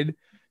COVID,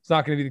 it's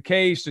not going to be the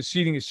case. The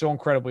seating is so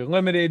incredibly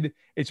limited.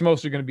 It's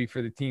mostly going to be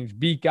for the team's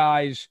beat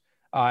guys,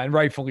 and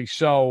rightfully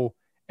so.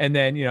 And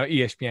then,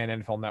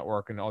 ESPN, NFL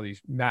Network, and all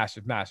these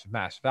massive, massive,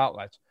 massive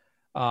outlets.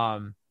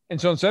 And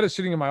so instead of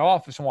sitting in my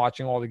office and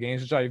watching all the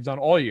games, which I've done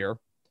all year,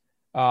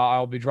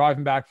 I'll be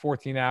driving back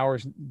 14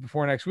 hours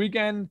before next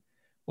weekend.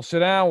 We'll sit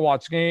down,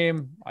 watch the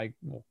game. I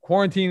will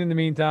quarantine in the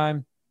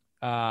meantime.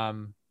 But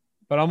I'm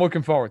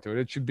looking forward to it.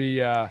 It should be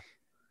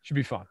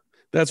fun.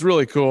 That's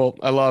really cool.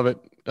 I love it.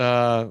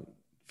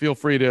 Feel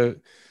free to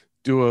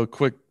do a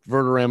quick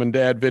Verderame and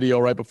Dad video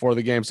right before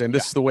the game saying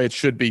this is the way it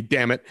should be.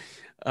 Damn it.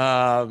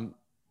 Let's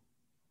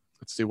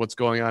see what's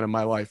going on in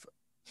my life.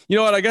 You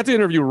know what? I got to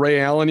interview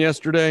Ray Allen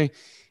yesterday,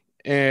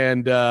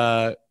 and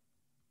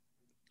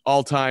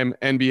all-time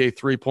NBA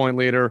three-point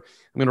leader.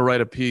 I'm going to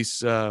write a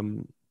piece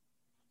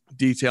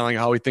detailing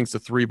how he thinks the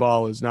three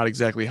ball is not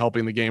exactly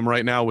helping the game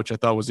right now, which I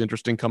thought was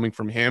interesting coming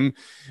from him.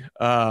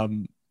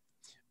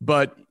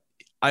 But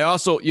I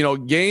also,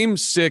 Game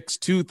 6,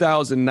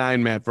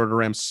 2009, Matt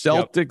Verderame,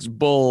 Celtics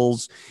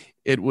Bulls.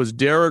 It was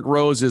Derrick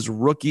Rose's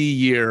rookie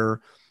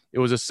year. It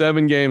was a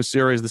 7-game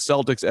series. The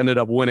Celtics ended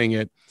up winning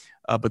it.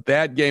 But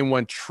that game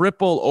went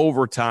triple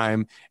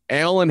overtime.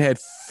 Allen had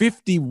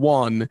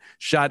 51,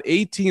 shot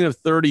 18 of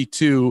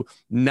 32,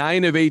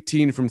 9 of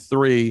 18 from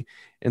 3.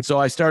 And so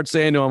I start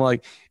saying to him,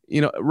 like,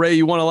 Ray,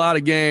 you won a lot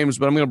of games,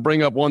 but I'm going to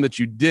bring up one that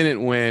you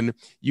didn't win.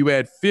 You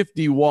had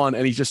 51,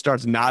 and he just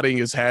starts nodding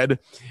his head.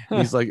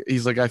 He's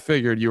like, I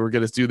figured you were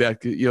going to do that.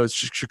 It's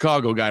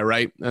Chicago guy,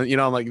 right?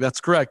 I'm like,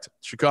 that's correct,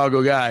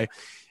 Chicago guy.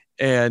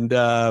 And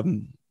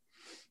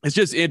it's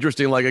just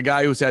interesting, like a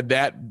guy who's had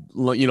that,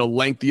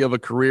 lengthy of a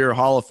career,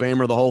 Hall of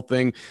Famer, the whole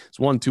thing. He's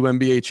won 2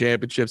 NBA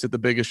championships, hit the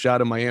biggest shot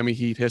in Miami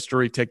Heat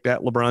history. Take that,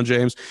 LeBron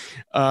James.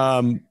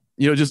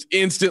 Just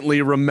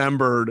instantly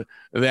remembered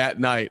that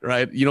night,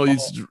 right?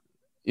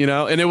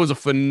 And it was a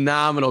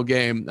phenomenal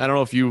game. I don't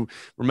know if you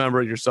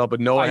remember it yourself, but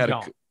Noah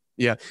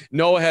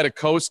had a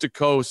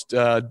coast-to-coast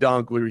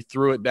dunk where he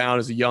threw it down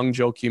as a young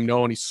Joakim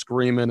Noah, and he's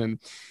screaming, and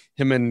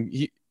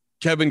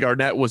Kevin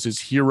Garnett was his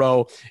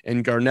hero,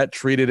 and Garnett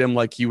treated him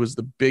like he was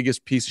the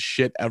biggest piece of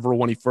shit ever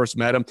when he first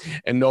met him.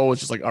 And Noah was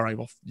just like, all right,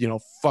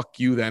 well, fuck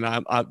you then.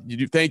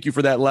 Thank you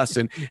for that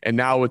lesson. And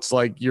now it's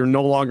like, you're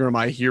no longer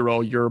my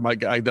hero. You're my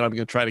guy that I'm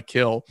going to try to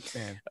kill.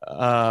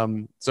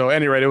 So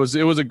anyway, it was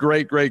a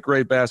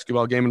great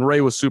basketball game, and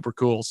Ray was super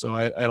cool. So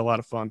I had a lot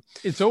of fun.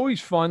 It's always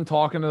fun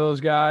talking to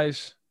those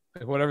guys,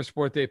 like whatever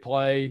sport they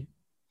play,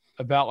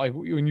 about like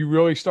when you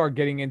really start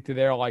getting into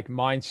their like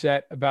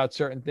mindset about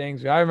certain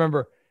things. I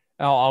remember,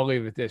 I'll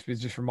leave it at this, but it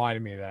just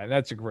reminded me of that. And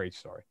that's a great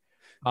story.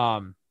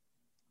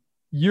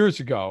 Years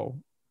ago,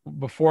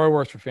 before I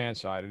worked for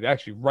Fanside,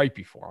 actually right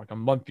before, like a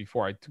month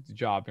before I took the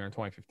job here in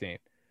 2015,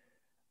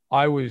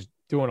 I was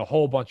doing a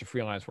whole bunch of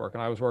freelance work,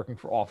 and I was working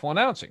for Awful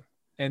Announcing.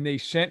 And they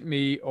sent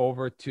me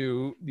over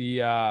to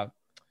Midtown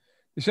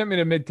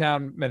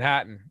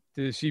Manhattan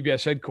to the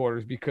CBS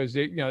headquarters because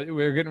we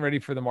were getting ready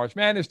for the March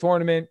Madness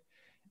tournament,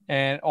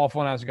 and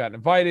Awful Announcing got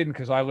invited. And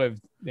because I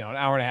lived, an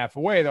hour and a half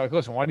away, they're like,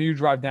 listen, why don't you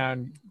drive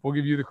down? We'll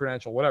give you the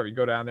credential, whatever. You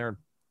go down there and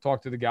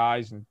talk to the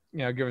guys and,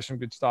 give us some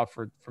good stuff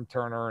from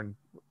Turner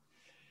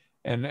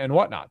and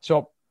whatnot.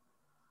 So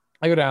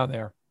I go down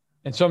there,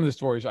 and some of the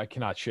stories I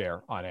cannot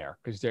share on air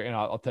because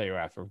I'll tell you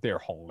after, they're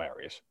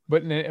hilarious,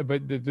 but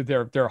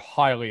they're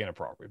highly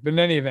inappropriate. But in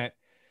any event,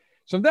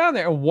 so I'm down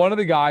there, and one of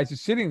the guys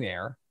that's sitting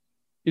there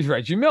is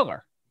Reggie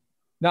Miller.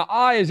 Now,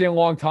 I, as a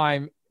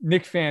longtime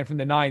Knicks fan from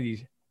the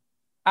 90s,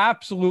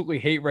 absolutely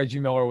hate Reggie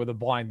Miller with a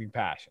blinding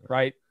passion,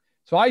 right?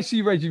 So I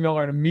see Reggie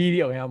Miller, and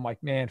immediately I'm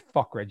like, man,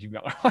 fuck Reggie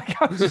Miller. Like,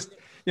 I'm just,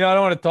 I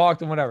don't want to talk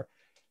to him, whatever.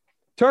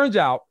 Turns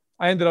out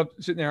I ended up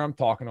sitting there, I'm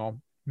talking to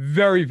him.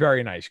 Very,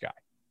 very nice guy,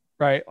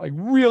 right? Like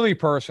really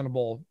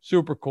personable,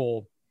 super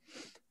cool.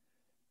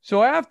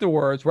 So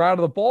afterwards, we're out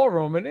of the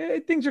ballroom,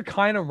 and things are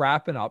kind of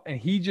wrapping up, and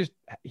he's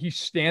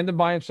standing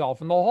by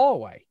himself in the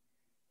hallway.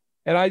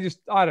 And I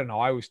don't know.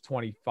 I was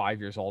 25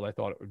 years old. I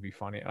thought it would be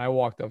funny. And I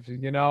walked up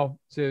and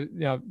said,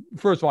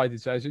 first of all, I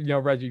said,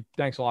 Reggie,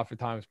 thanks a lot for your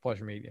time. It's a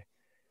pleasure meeting you.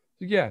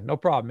 He said, yeah, no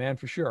problem, man,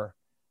 for sure.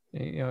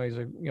 And, he's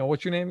like,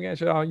 what's your name again? I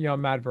said,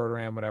 Matt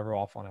Verderam, whatever,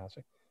 Awful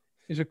Announcing.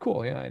 He said,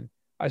 cool. Yeah. And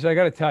I said, I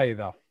got to tell you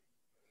though,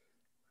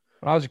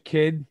 when I was a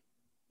kid,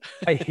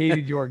 I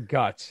hated your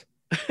guts.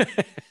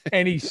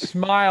 And he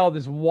smiled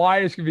as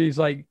wide as could be. He's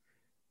like,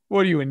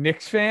 what are you, a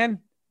Knicks fan?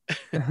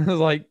 And I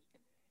was like,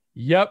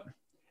 yep.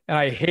 And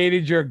I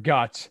hated your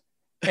guts.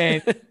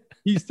 And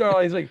he's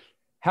like,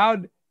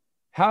 how'd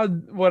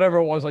whatever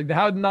it was, like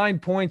how'd 9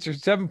 points or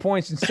 7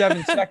 points in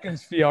 7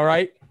 seconds feel,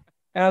 right?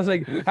 And I was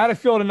like, how'd it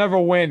feel to never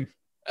win?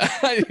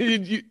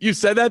 you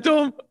said that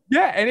to him?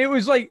 Yeah. And it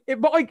was like,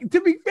 but like,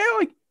 to be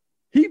fair,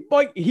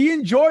 he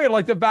enjoyed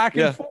like the back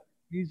and forth.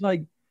 He's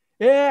like,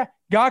 yeah,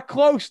 got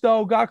close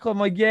though. I'm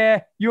like,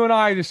 yeah, you and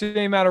I are the same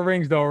amount of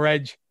rings though,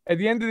 Reg. At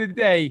the end of the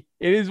day,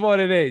 it is what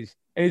it is.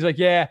 And he's like,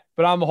 yeah,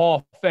 but I'm a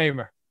Hall of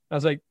Famer. I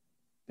was like,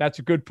 that's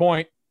a good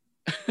point.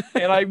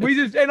 And like, we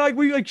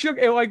shook,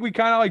 and like, we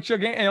kind of like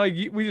shook hands, and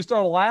like, we just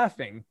started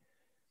laughing.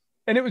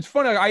 And it was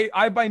funny. Like,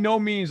 I by no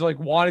means like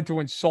wanted to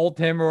insult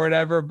him or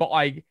whatever, but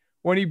like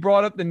when he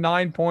brought up the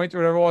 9 points or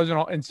whatever it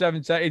was in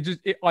 7 seconds,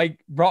 it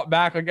like brought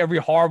back like every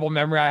horrible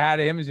memory I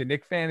had of him as a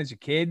Knicks fan as a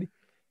kid.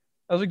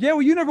 I was like, yeah,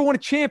 well, you never won a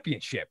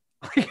championship.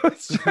 It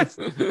was just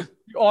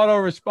auto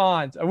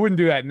response. I wouldn't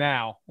do that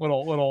now.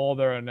 Little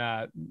older and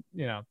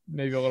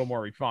maybe a little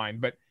more refined,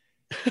 but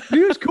he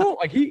was cool.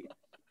 Like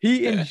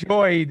he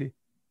enjoyed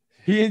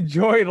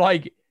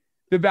like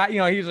the bat. He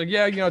was like,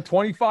 yeah,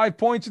 25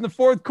 points in the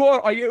fourth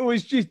quarter. Like it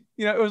was just,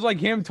 it was like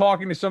him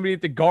talking to somebody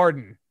at the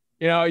Garden.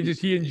 He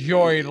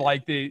enjoyed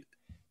like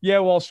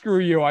well, screw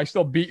you, I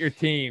still beat your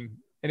team,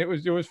 and it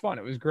was fun.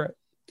 It was great.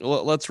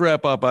 Let's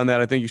wrap up on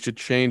that. I think you should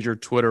change your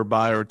Twitter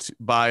bio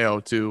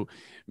to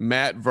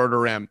Matt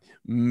Verderam,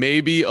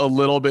 maybe a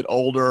little bit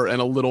older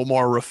and a little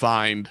more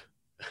refined.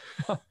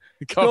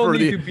 Still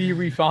need to be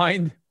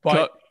refined,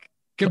 but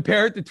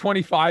compare it to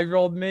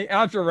 25-year-old me. And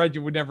I'm sure Reggie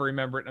would never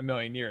remember it in a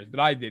million years,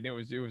 but I did. It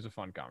was a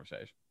fun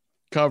conversation.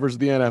 Covers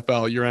the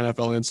NFL, your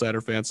NFL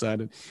insider,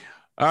 Fansided.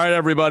 All right,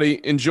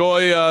 everybody,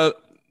 enjoy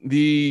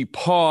the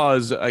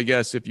pause, I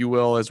guess, if you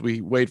will, as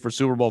we wait for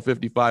Super Bowl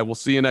 55. We'll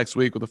see you next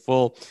week with a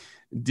full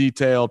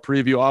detailed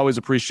preview. Always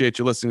appreciate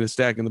you listening to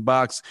Stacking the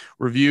Box.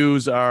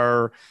 Reviews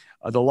are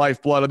the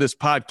lifeblood of this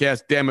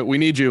podcast. Damn it, we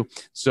need you.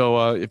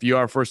 So if you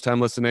are first time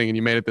listening and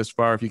you made it this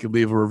far, if you could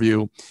leave a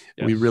review,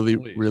 we really,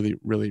 really,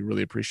 really,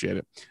 really appreciate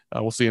it.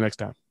 We'll see you next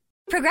time.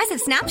 Progressive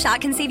Snapshot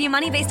can save you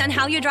money based on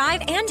how you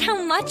drive and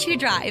how much you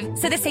drive.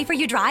 So the safer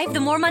you drive, the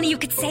more money you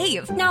could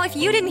save. Now, if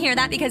you didn't hear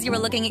that because you were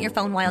looking at your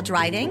phone while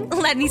driving,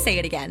 let me say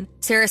it again.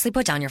 Seriously,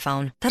 put down your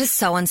phone. That is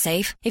so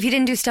unsafe. If you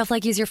didn't do stuff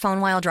like use your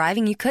phone while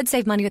driving, you could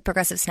save money with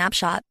Progressive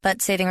Snapshot.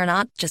 But saving or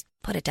not, just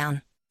put it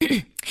down.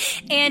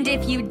 And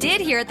if you did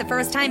hear it the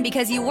first time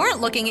because you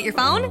weren't looking at your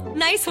phone,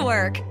 nice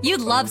work.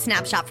 You'd love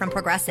Snapshot from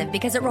Progressive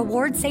because it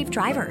rewards safe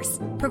drivers.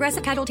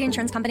 Progressive Casualty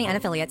Insurance Company and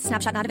Affiliates.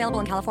 Snapshot not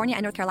available in California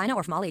and North Carolina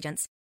or from all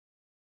agents.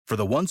 For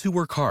the ones who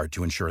work hard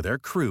to ensure their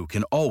crew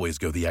can always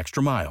go the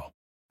extra mile,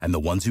 and the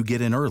ones who get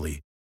in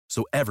early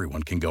so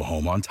everyone can go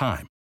home on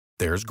time,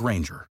 there's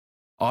Grainger,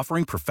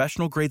 offering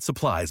professional-grade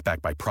supplies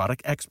backed by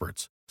product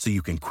experts so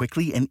you can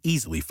quickly and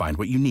easily find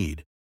what you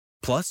need.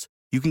 Plus,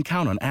 you can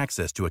count on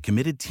access to a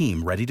committed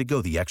team ready to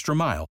go the extra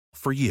mile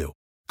for you.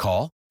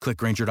 Call, click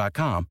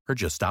Grainger.com, or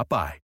just stop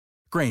by.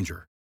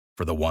 Grainger,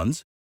 for the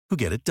ones who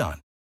get it done.